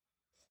drive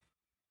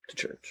to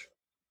church.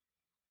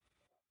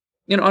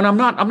 And I'm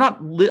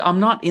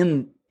not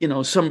in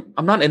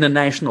a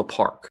national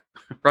park,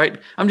 right?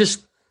 I'm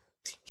just,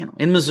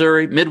 in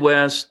Missouri,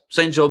 Midwest,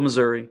 St. Joe,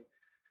 Missouri.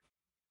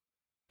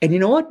 And you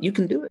know what? You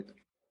can do it.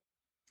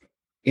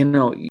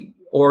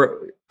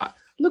 Or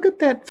look at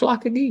that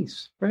flock of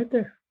geese right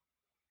there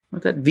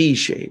with that V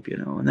shape,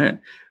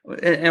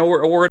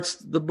 or it's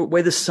the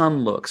way the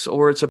sun looks,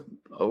 or it's a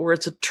or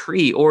it's a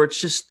tree, or it's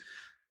just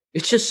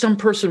some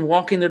person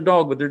walking their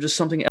dog, but there's just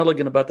something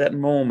elegant about that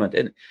moment.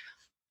 And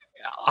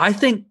I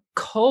think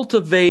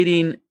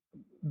cultivating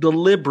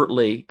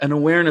deliberately an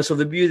awareness of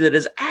the beauty that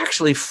is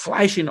actually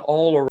flashing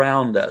all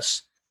around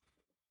us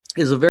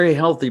is a very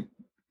healthy,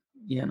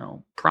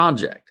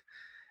 project.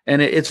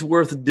 And it's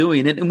worth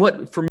doing it. And what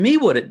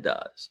it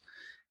does,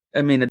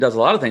 it does a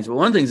lot of things, but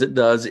one of the things it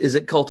does is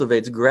it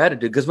cultivates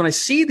gratitude. Because when I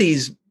see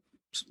these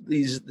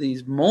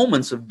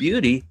moments of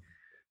beauty,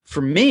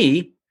 for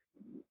me,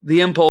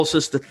 the impulse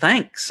is to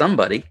thank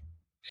somebody.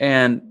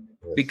 And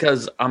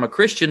because I'm a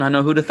Christian, I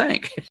know who to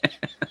thank.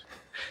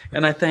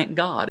 And I thank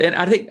God. And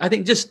I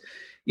think just,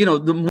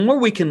 the more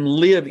we can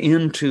live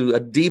into a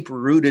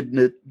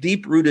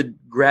deep-rooted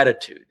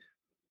gratitude,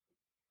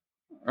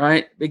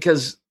 right?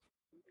 Because,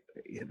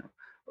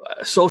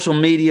 social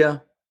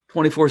media,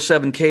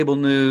 24/7 cable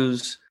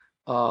news,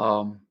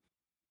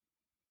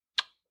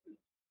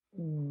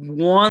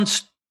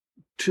 wants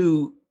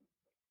to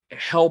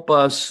help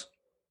us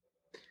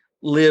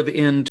live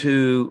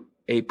into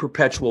a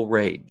perpetual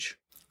rage.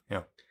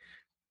 Yeah.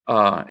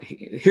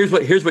 Here's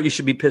what you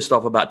should be pissed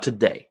off about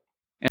today,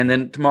 and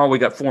then tomorrow we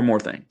got 4 more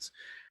things,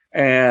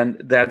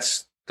 and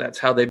that's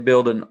how they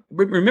build. And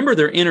remember,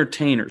 they're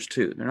entertainers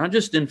too. They're not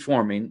just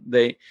informing.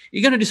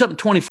 You're going to do something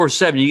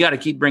 24/7. You got to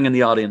keep bringing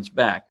the audience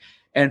back.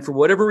 And for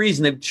whatever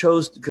reason, they've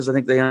chosen, because I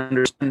think they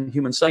understand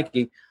human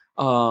psyche,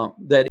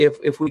 that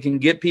if we can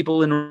get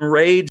people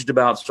enraged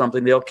about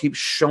something, they'll keep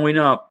showing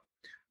up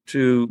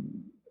to.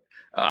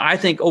 I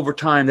think over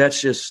time,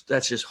 that's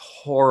just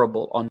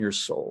horrible on your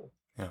soul.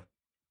 Yeah.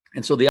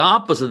 And so the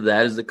opposite of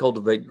that is to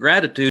cultivate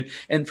gratitude.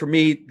 And for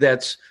me,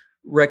 that's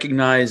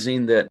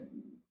recognizing that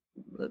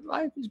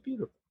life is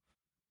beautiful.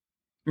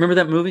 Remember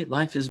that movie,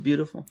 Life is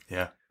Beautiful?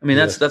 Yeah.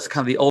 That's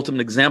kind of the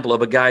ultimate example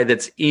of a guy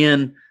that's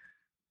in,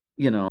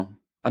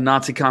 a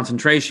Nazi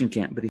concentration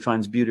camp, but he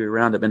finds beauty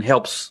around him and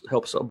helps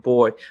a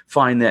boy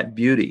find that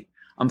beauty.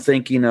 I'm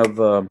thinking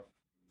of,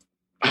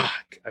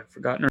 I've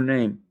forgotten her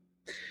name,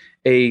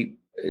 a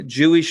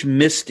Jewish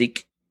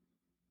mystic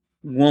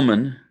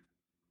woman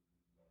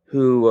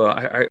who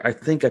I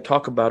think I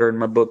talk about her in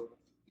my book,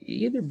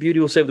 either Beauty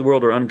Will Save the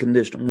World or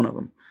Unconditional, one of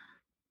them.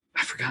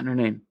 I've forgotten her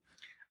name.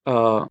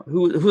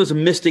 Who was a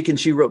mystic, and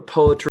she wrote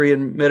poetry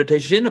and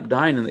meditation. She ended up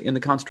dying in the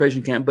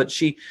concentration camp, but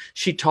she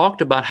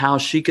talked about how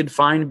she could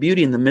find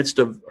beauty in the midst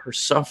of her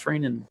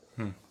suffering. And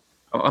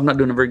I'm not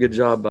doing a very good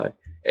job by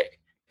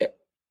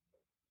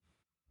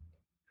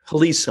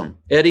Halim,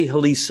 Etty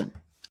Halim,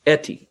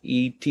 Etty,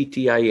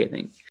 E-T-T-I-E, I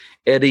think.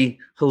 Etty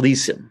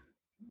Halim.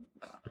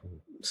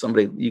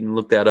 Somebody, you can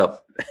look that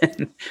up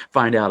and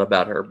find out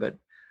about her, but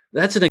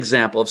that's an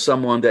example of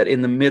someone that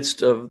in the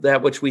midst of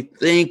that which we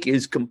think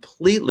is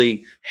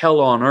completely hell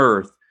on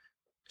earth,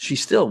 she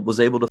still was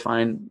able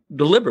to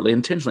deliberately,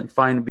 intentionally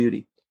find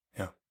beauty.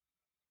 Yeah.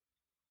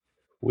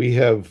 We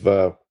have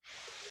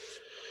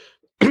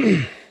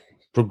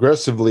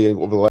progressively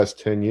over the last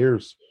 10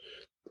 years,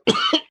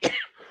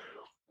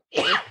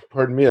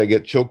 pardon me, I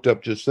get choked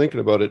up just thinking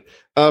about it.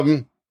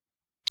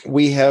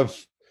 We have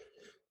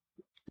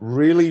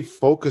really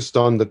focused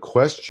on the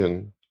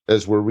question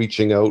as we're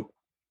reaching out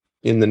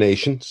in the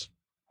nations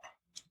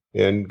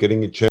and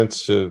getting a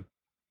chance to,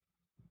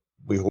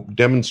 we hope,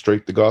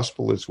 demonstrate the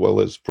gospel as well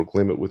as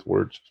proclaim it with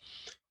words,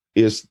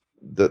 is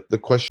that the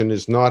question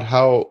is not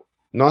how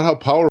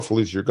powerful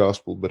is your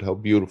gospel, but how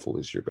beautiful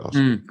is your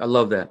gospel. I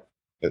love that.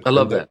 I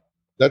love that.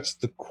 That's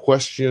the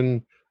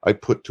question I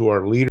put to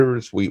our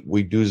leaders.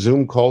 We do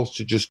Zoom calls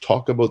to just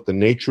talk about the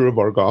nature of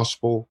our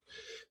gospel.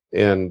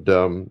 And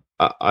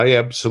I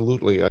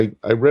absolutely,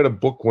 I read a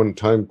book one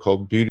time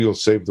called Beauty Will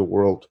Save the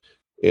World.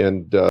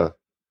 And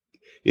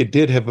it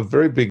did have a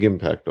very big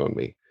impact on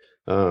me.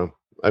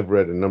 I've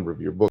read a number of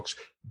your books,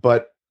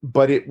 but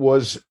it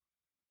was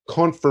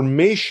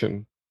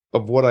confirmation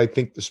of what I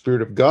think the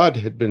Spirit of God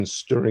had been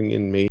stirring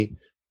in me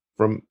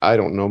from, I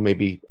don't know,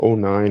 maybe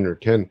 09 or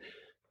 10,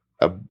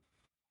 of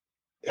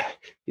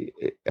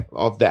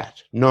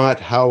that. Not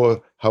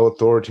how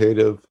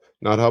authoritative,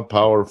 not how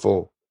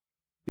powerful.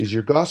 Is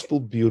your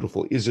gospel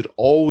beautiful? Is it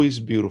always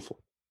beautiful?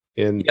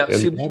 And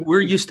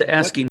we're used to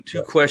asking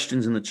 2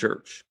 questions in the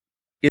church.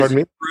 Is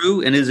it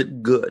true and is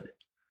it good?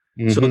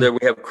 Mm-hmm. So there we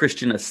have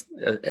Christian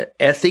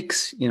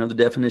ethics, the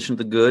definition of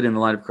the good in the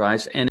light of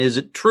Christ. And is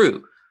it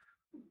true?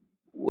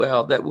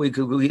 Well,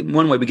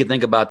 one way we could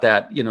think about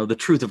that, the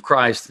truth of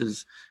Christ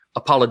is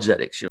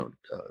apologetics,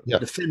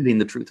 defending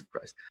the truth of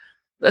Christ.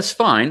 That's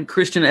fine.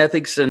 Christian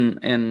ethics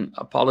and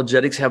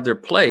apologetics have their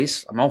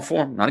place. I'm all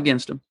for them, not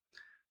against them.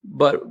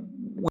 But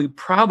we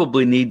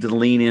probably need to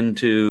lean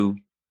into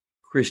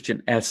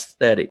Christian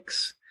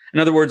aesthetics. In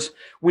other words,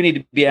 we need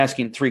to be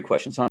asking 3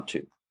 questions, not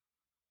 2.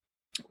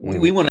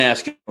 We want to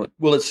ask,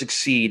 will it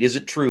succeed? Is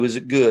it true? Is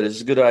it good?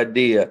 Is it a good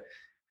idea?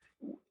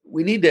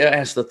 We need to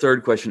ask the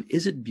 3rd question,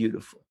 is it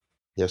beautiful?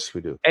 Yes, we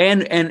do.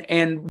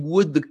 And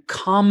would the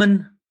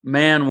common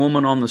man,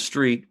 woman on the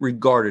street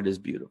regard it as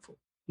beautiful?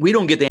 We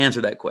don't get to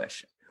answer that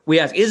question. We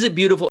ask, is it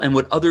beautiful? And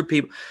would other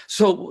people?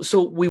 So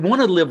we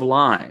want to live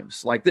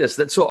lives like this.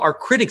 So our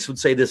critics would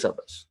say this of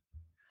us.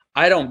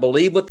 I don't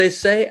believe what they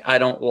say. I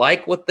don't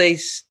like what they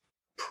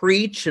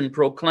preach and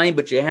proclaim,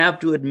 but you have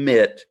to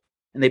admit,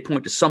 and they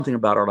point to something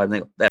about our life and they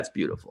go, that's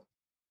beautiful.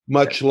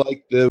 Much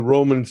like the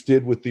Romans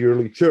did with the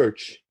early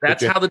church.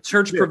 That's how the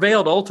church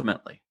prevailed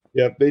ultimately.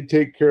 Yeah, they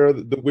take care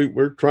of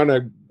we're trying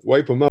to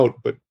wipe them out,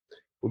 but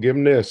we'll give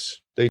them this.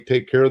 They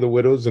take care of the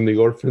widows and the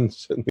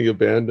orphans and the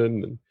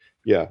abandoned. And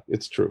yeah,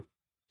 it's true.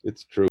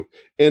 It's true.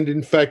 And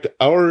in fact,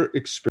 our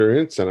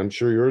experience, and I'm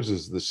sure yours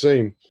is the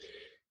same,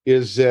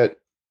 is that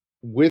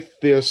with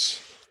this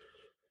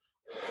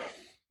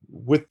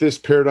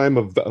paradigm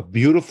of a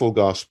beautiful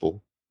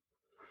gospel,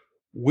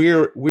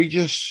 we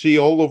just see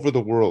all over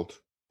the world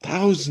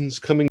thousands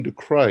coming to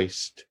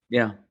Christ.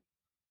 Yeah.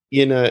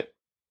 In a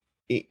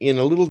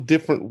little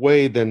different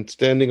way than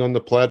standing on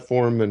the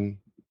platform and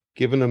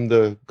giving them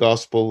the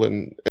gospel,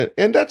 and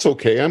that's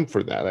okay. I'm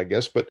for that, I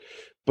guess. But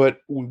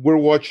we're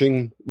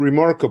watching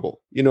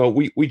remarkable.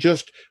 We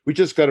just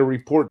got a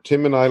report,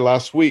 Tim and I,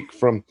 last week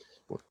from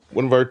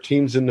one of our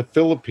teams in the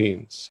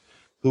Philippines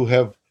who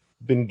have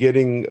been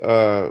getting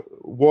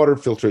water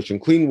filtration,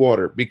 clean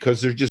water,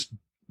 because they're just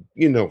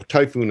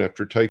typhoon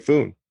after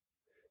typhoon.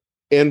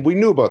 And we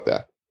knew about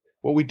that.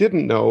 What we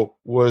didn't know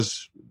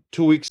was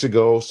 2 weeks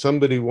ago,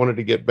 somebody wanted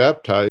to get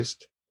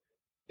baptized,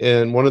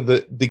 and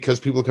because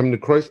people are coming to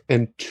Christ,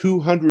 and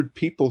 200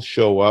 people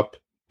show up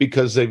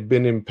because they've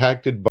been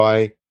impacted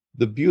by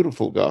the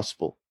beautiful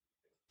gospel.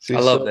 See, I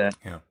love that.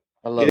 Yeah,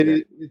 I love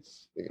it.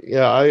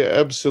 I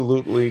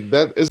absolutely,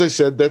 that, as I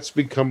said, that's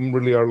become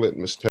really our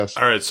litmus test.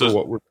 All right,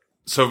 so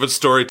if it's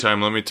story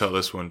time, let me tell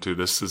this one too.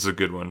 This is a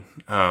good one.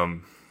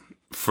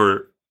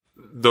 For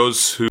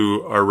those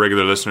who are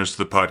regular listeners to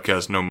the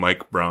podcast know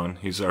Mike Brown.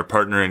 He's our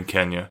partner in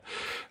Kenya.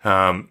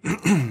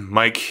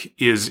 Mike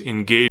is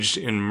engaged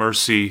in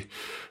mercy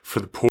for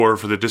the poor,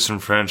 for the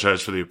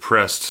disenfranchised, for the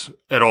oppressed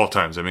at all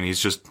times. I mean, he's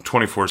just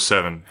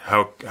 24/7.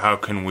 How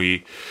can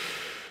we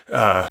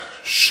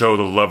show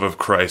the love of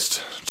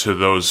Christ to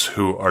those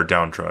who are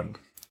downtrodden?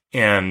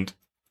 And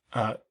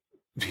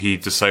he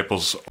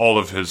disciples all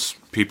of his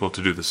people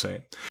to do the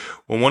same.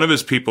 Well, one of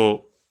his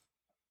people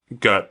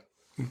got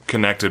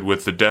connected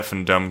with the deaf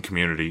and dumb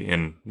community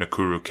in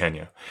Nakuru,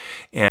 Kenya,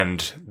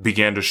 and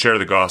began to share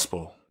the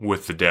gospel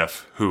with the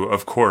deaf, who,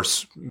 of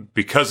course,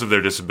 because of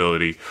their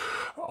disability,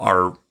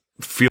 are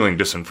feeling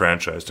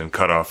disenfranchised and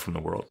cut off from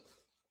the world.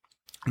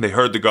 They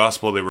heard the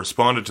gospel. They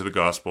responded to the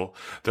gospel.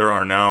 There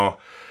are now,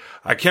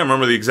 I can't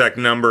remember the exact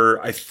number.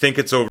 I think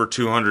it's over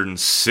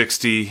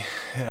 260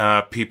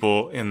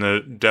 people in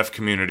the deaf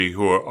community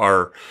who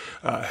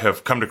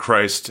have come to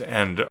Christ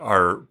and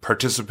are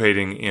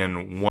participating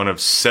in one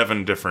of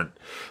 7 different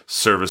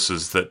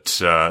services that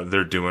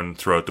they're doing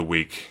throughout the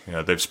week.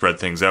 They've spread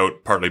things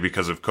out partly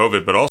because of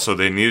COVID, but also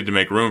they needed to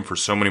make room for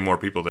so many more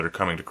people that are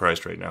coming to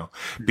Christ right now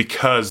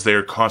because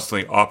they're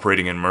constantly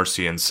operating in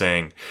mercy and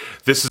saying,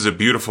 this is a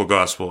beautiful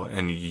gospel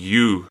and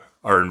you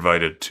are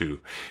invited to,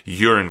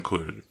 you're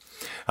included.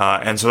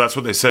 And so that's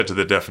what they said to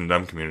the deaf and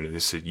dumb community. They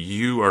said,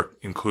 you are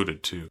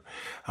included too.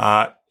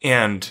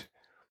 And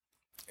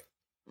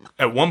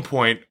at one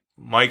point,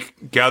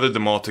 Mike gathered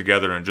them all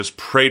together and just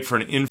prayed for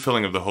an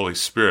infilling of the Holy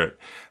Spirit,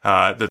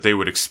 that they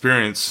would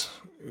experience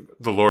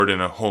the Lord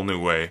in a whole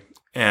new way.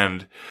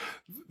 And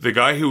the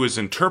guy who was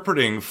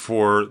interpreting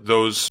for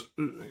those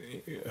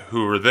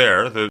who were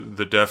there,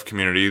 the deaf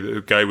community,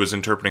 the guy was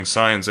interpreting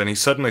signs, and he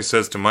suddenly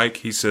says to Mike,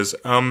 he says,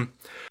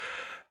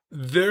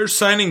 they're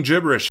signing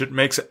gibberish. It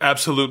makes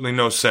absolutely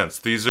no sense.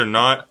 These are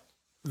not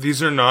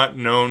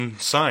known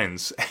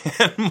signs.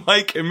 And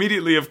Mike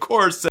immediately, of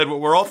course, said what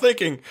we're all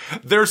thinking.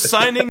 They're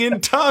signing in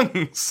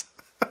tongues.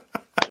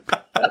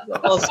 That's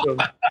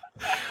awesome.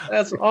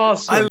 That's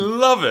awesome. I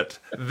love it.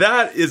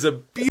 That is a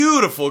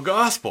beautiful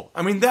gospel.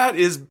 I mean, that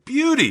is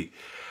beauty.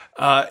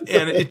 And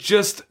it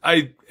just,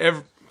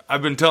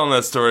 I've been telling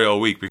that story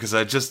all week because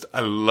I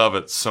love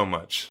it so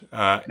much.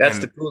 That's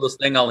the coolest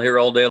thing I'll hear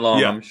all day long,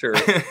 yeah. I'm sure.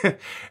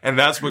 And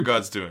that's what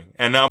God's doing.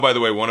 And now, by the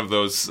way, one of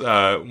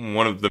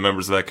the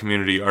members of that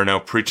community are now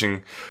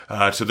preaching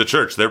to the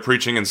church. They're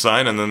preaching in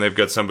sign, and then they've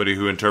got somebody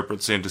who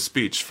interprets into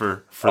speech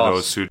for awesome.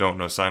 Those who don't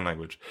know sign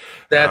language.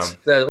 That's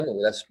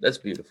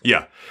beautiful.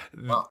 Yeah.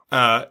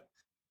 Wow.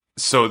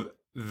 So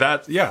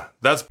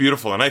that's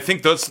beautiful. And I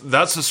think that's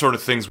the sort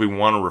of things we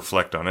want to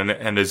reflect on.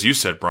 And as you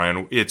said,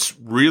 Brian, it's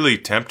really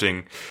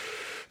tempting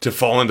to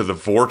fall into the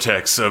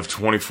vortex of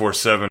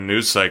 24/7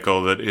 news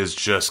cycle that is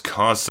just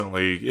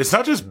constantly, it's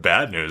not just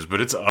bad news,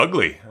 but it's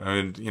ugly.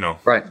 I mean,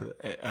 right.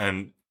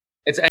 And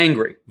it's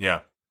angry.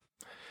 Yeah.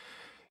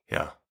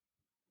 Yeah.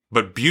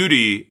 But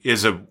beauty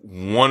is a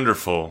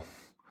wonderful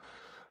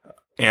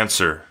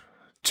answer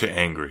to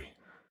angry.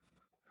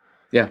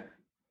 Yeah.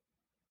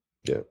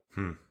 Yeah.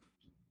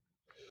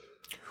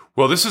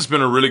 Well, this has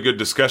been a really good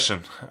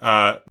discussion.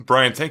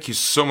 Brian, thank you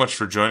so much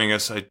for joining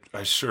us. I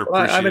sure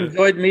appreciate it. I've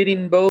enjoyed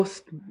meeting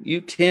both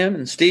you, Tim,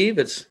 and Steve.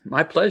 It's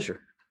my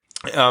pleasure.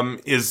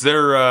 Is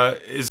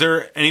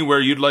there anywhere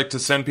you'd like to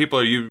send people?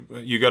 Are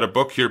you got a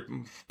book you're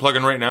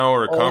plugging right now,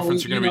 or a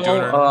conference you're going to be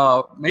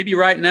doing? Maybe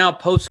right now,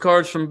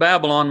 Postcards from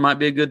Babylon might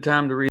be a good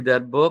time to read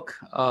that book.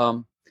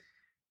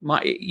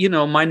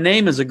 My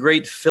name is a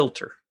great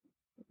filter.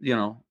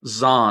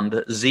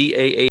 Zahnd,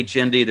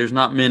 Zahnd. There's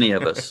not many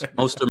of us.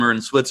 Most of them are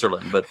in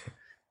Switzerland, but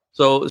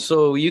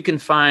so you can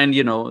find,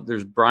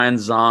 there's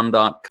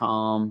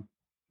brianzahnd.com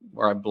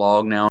where I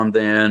blog now and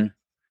then.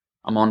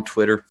 I'm on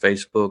Twitter,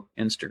 Facebook,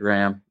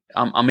 Instagram.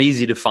 I'm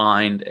easy to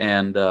find.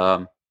 And,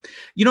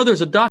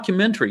 there's a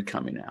documentary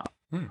coming out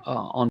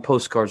on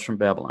Postcards from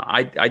Babylon.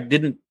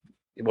 It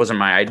wasn't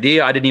my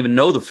idea. I didn't even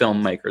know the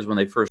filmmakers when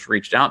they first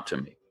reached out to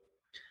me.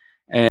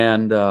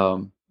 And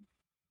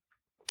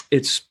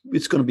it's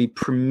going to be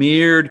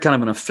premiered kind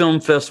of in a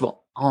film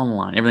festival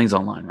online. Everything's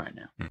online right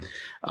now.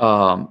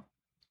 I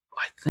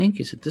think,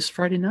 is it this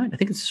Friday night? I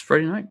think it's this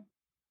Friday night.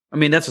 I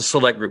mean, that's a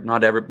select group,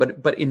 not ever,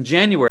 but in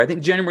January, I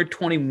think January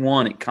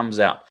 21, it comes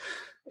out.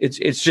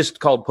 It's just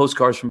called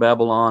Postcards from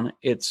Babylon.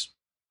 It's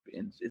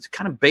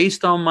kind of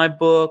based on my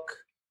book.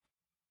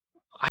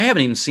 I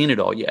haven't even seen it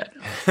all yet.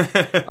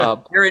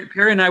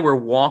 Perry and I were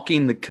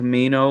walking the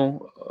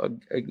Camino,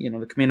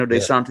 the Camino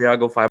de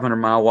Santiago,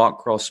 500-mile walk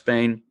across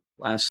Spain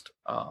last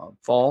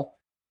fall.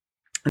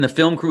 And the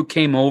film crew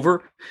came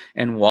over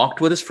and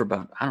walked with us for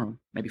about,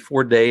 maybe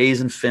 4 days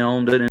and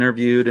filmed and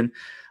interviewed. And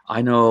I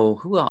know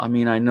who else.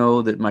 I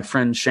know that my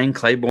friend Shane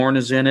Claiborne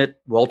is in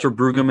it. Walter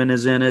Brueggemann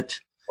is in it.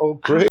 Oh,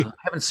 great. I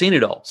haven't seen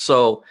it all.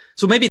 So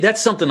maybe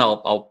that's something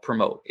I'll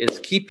promote, is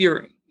keep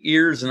your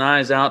ears and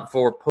eyes out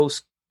for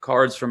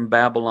Postcards from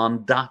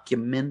Babylon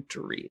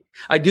documentary.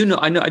 I do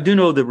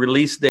know the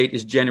release date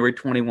is January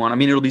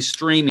 21. It'll be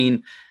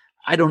streaming.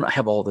 I don't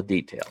have all the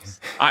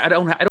details. I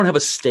don't have a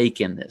stake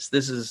in this.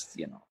 This is,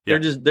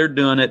 they're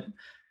doing it,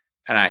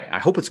 and I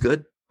hope it's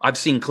good. I've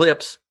seen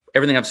clips.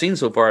 Everything I've seen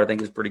so far, I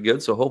think, is pretty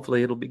good. So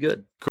hopefully it'll be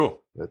good.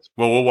 Cool. Well,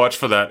 we'll watch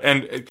for that.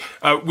 And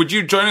would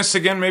you join us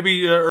again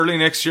maybe early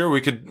next year?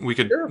 We could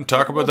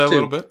talk about that a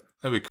little bit.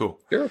 That'd be cool.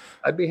 Sure.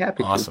 I'd be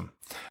happy. Awesome.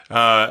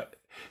 Hey,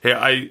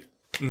 I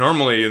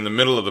normally in the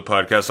middle of the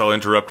podcast, I'll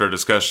interrupt our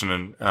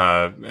discussion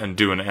and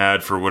do an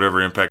ad for whatever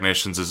Impact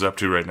Nations is up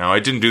to right now. I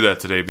didn't do that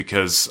today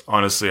because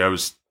honestly, I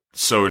was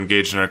so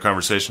engaged in our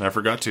conversation, I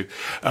forgot to.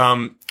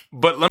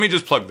 But let me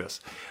just plug this.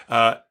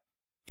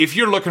 If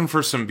you're looking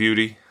for some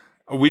beauty,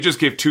 we just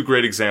gave 2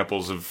 great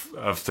examples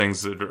of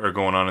things that are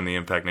going on in the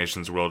Impact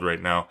Nations world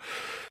right now.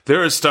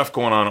 There is stuff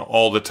going on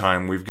all the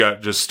time. We've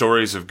got just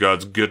stories of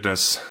God's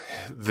goodness,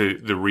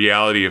 the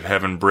reality of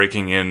heaven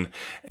breaking in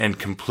and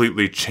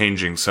completely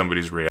changing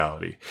somebody's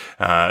reality,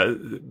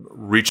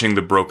 reaching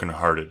the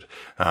brokenhearted,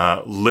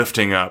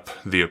 lifting up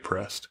the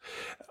oppressed.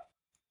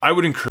 I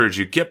would encourage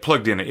you, get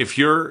plugged in. If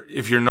you're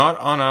not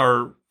on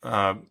our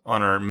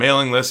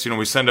mailing list,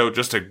 we send out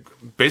just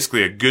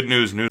basically a good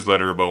news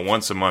newsletter about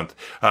once a month.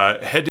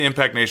 Head to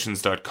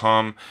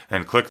impactnations.com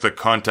and click the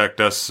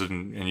contact us,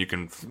 and you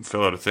can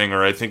fill out a thing.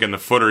 Or I think in the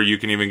footer, you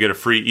can even get a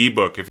free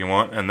ebook if you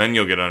want, and then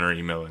you'll get on our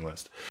emailing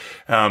list.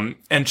 And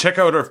check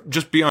out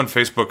just be on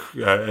Facebook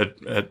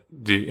at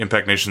the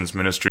Impact Nations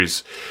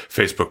Ministries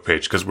Facebook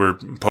page, because we're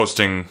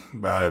posting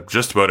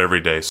just about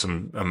every day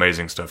some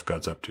amazing stuff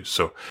God's up to.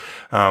 So,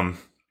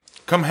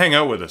 come hang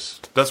out with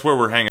us. That's where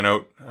we're hanging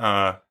out.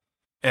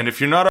 And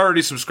if you're not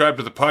already subscribed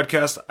to the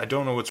podcast, I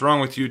don't know what's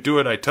wrong with you. Do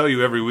it. I tell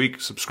you every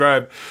week,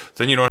 subscribe.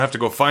 Then you don't have to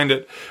go find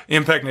it.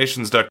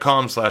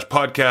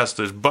 ImpactNations.com/podcast.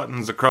 There's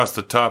buttons across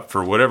the top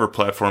for whatever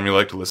platform you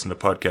like to listen to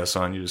podcasts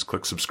on. You just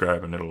click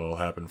subscribe and it'll all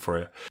happen for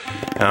you.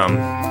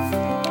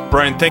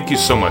 Brian, thank you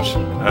so much.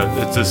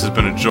 This has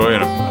been a joy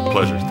and a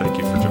pleasure. Thank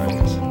you.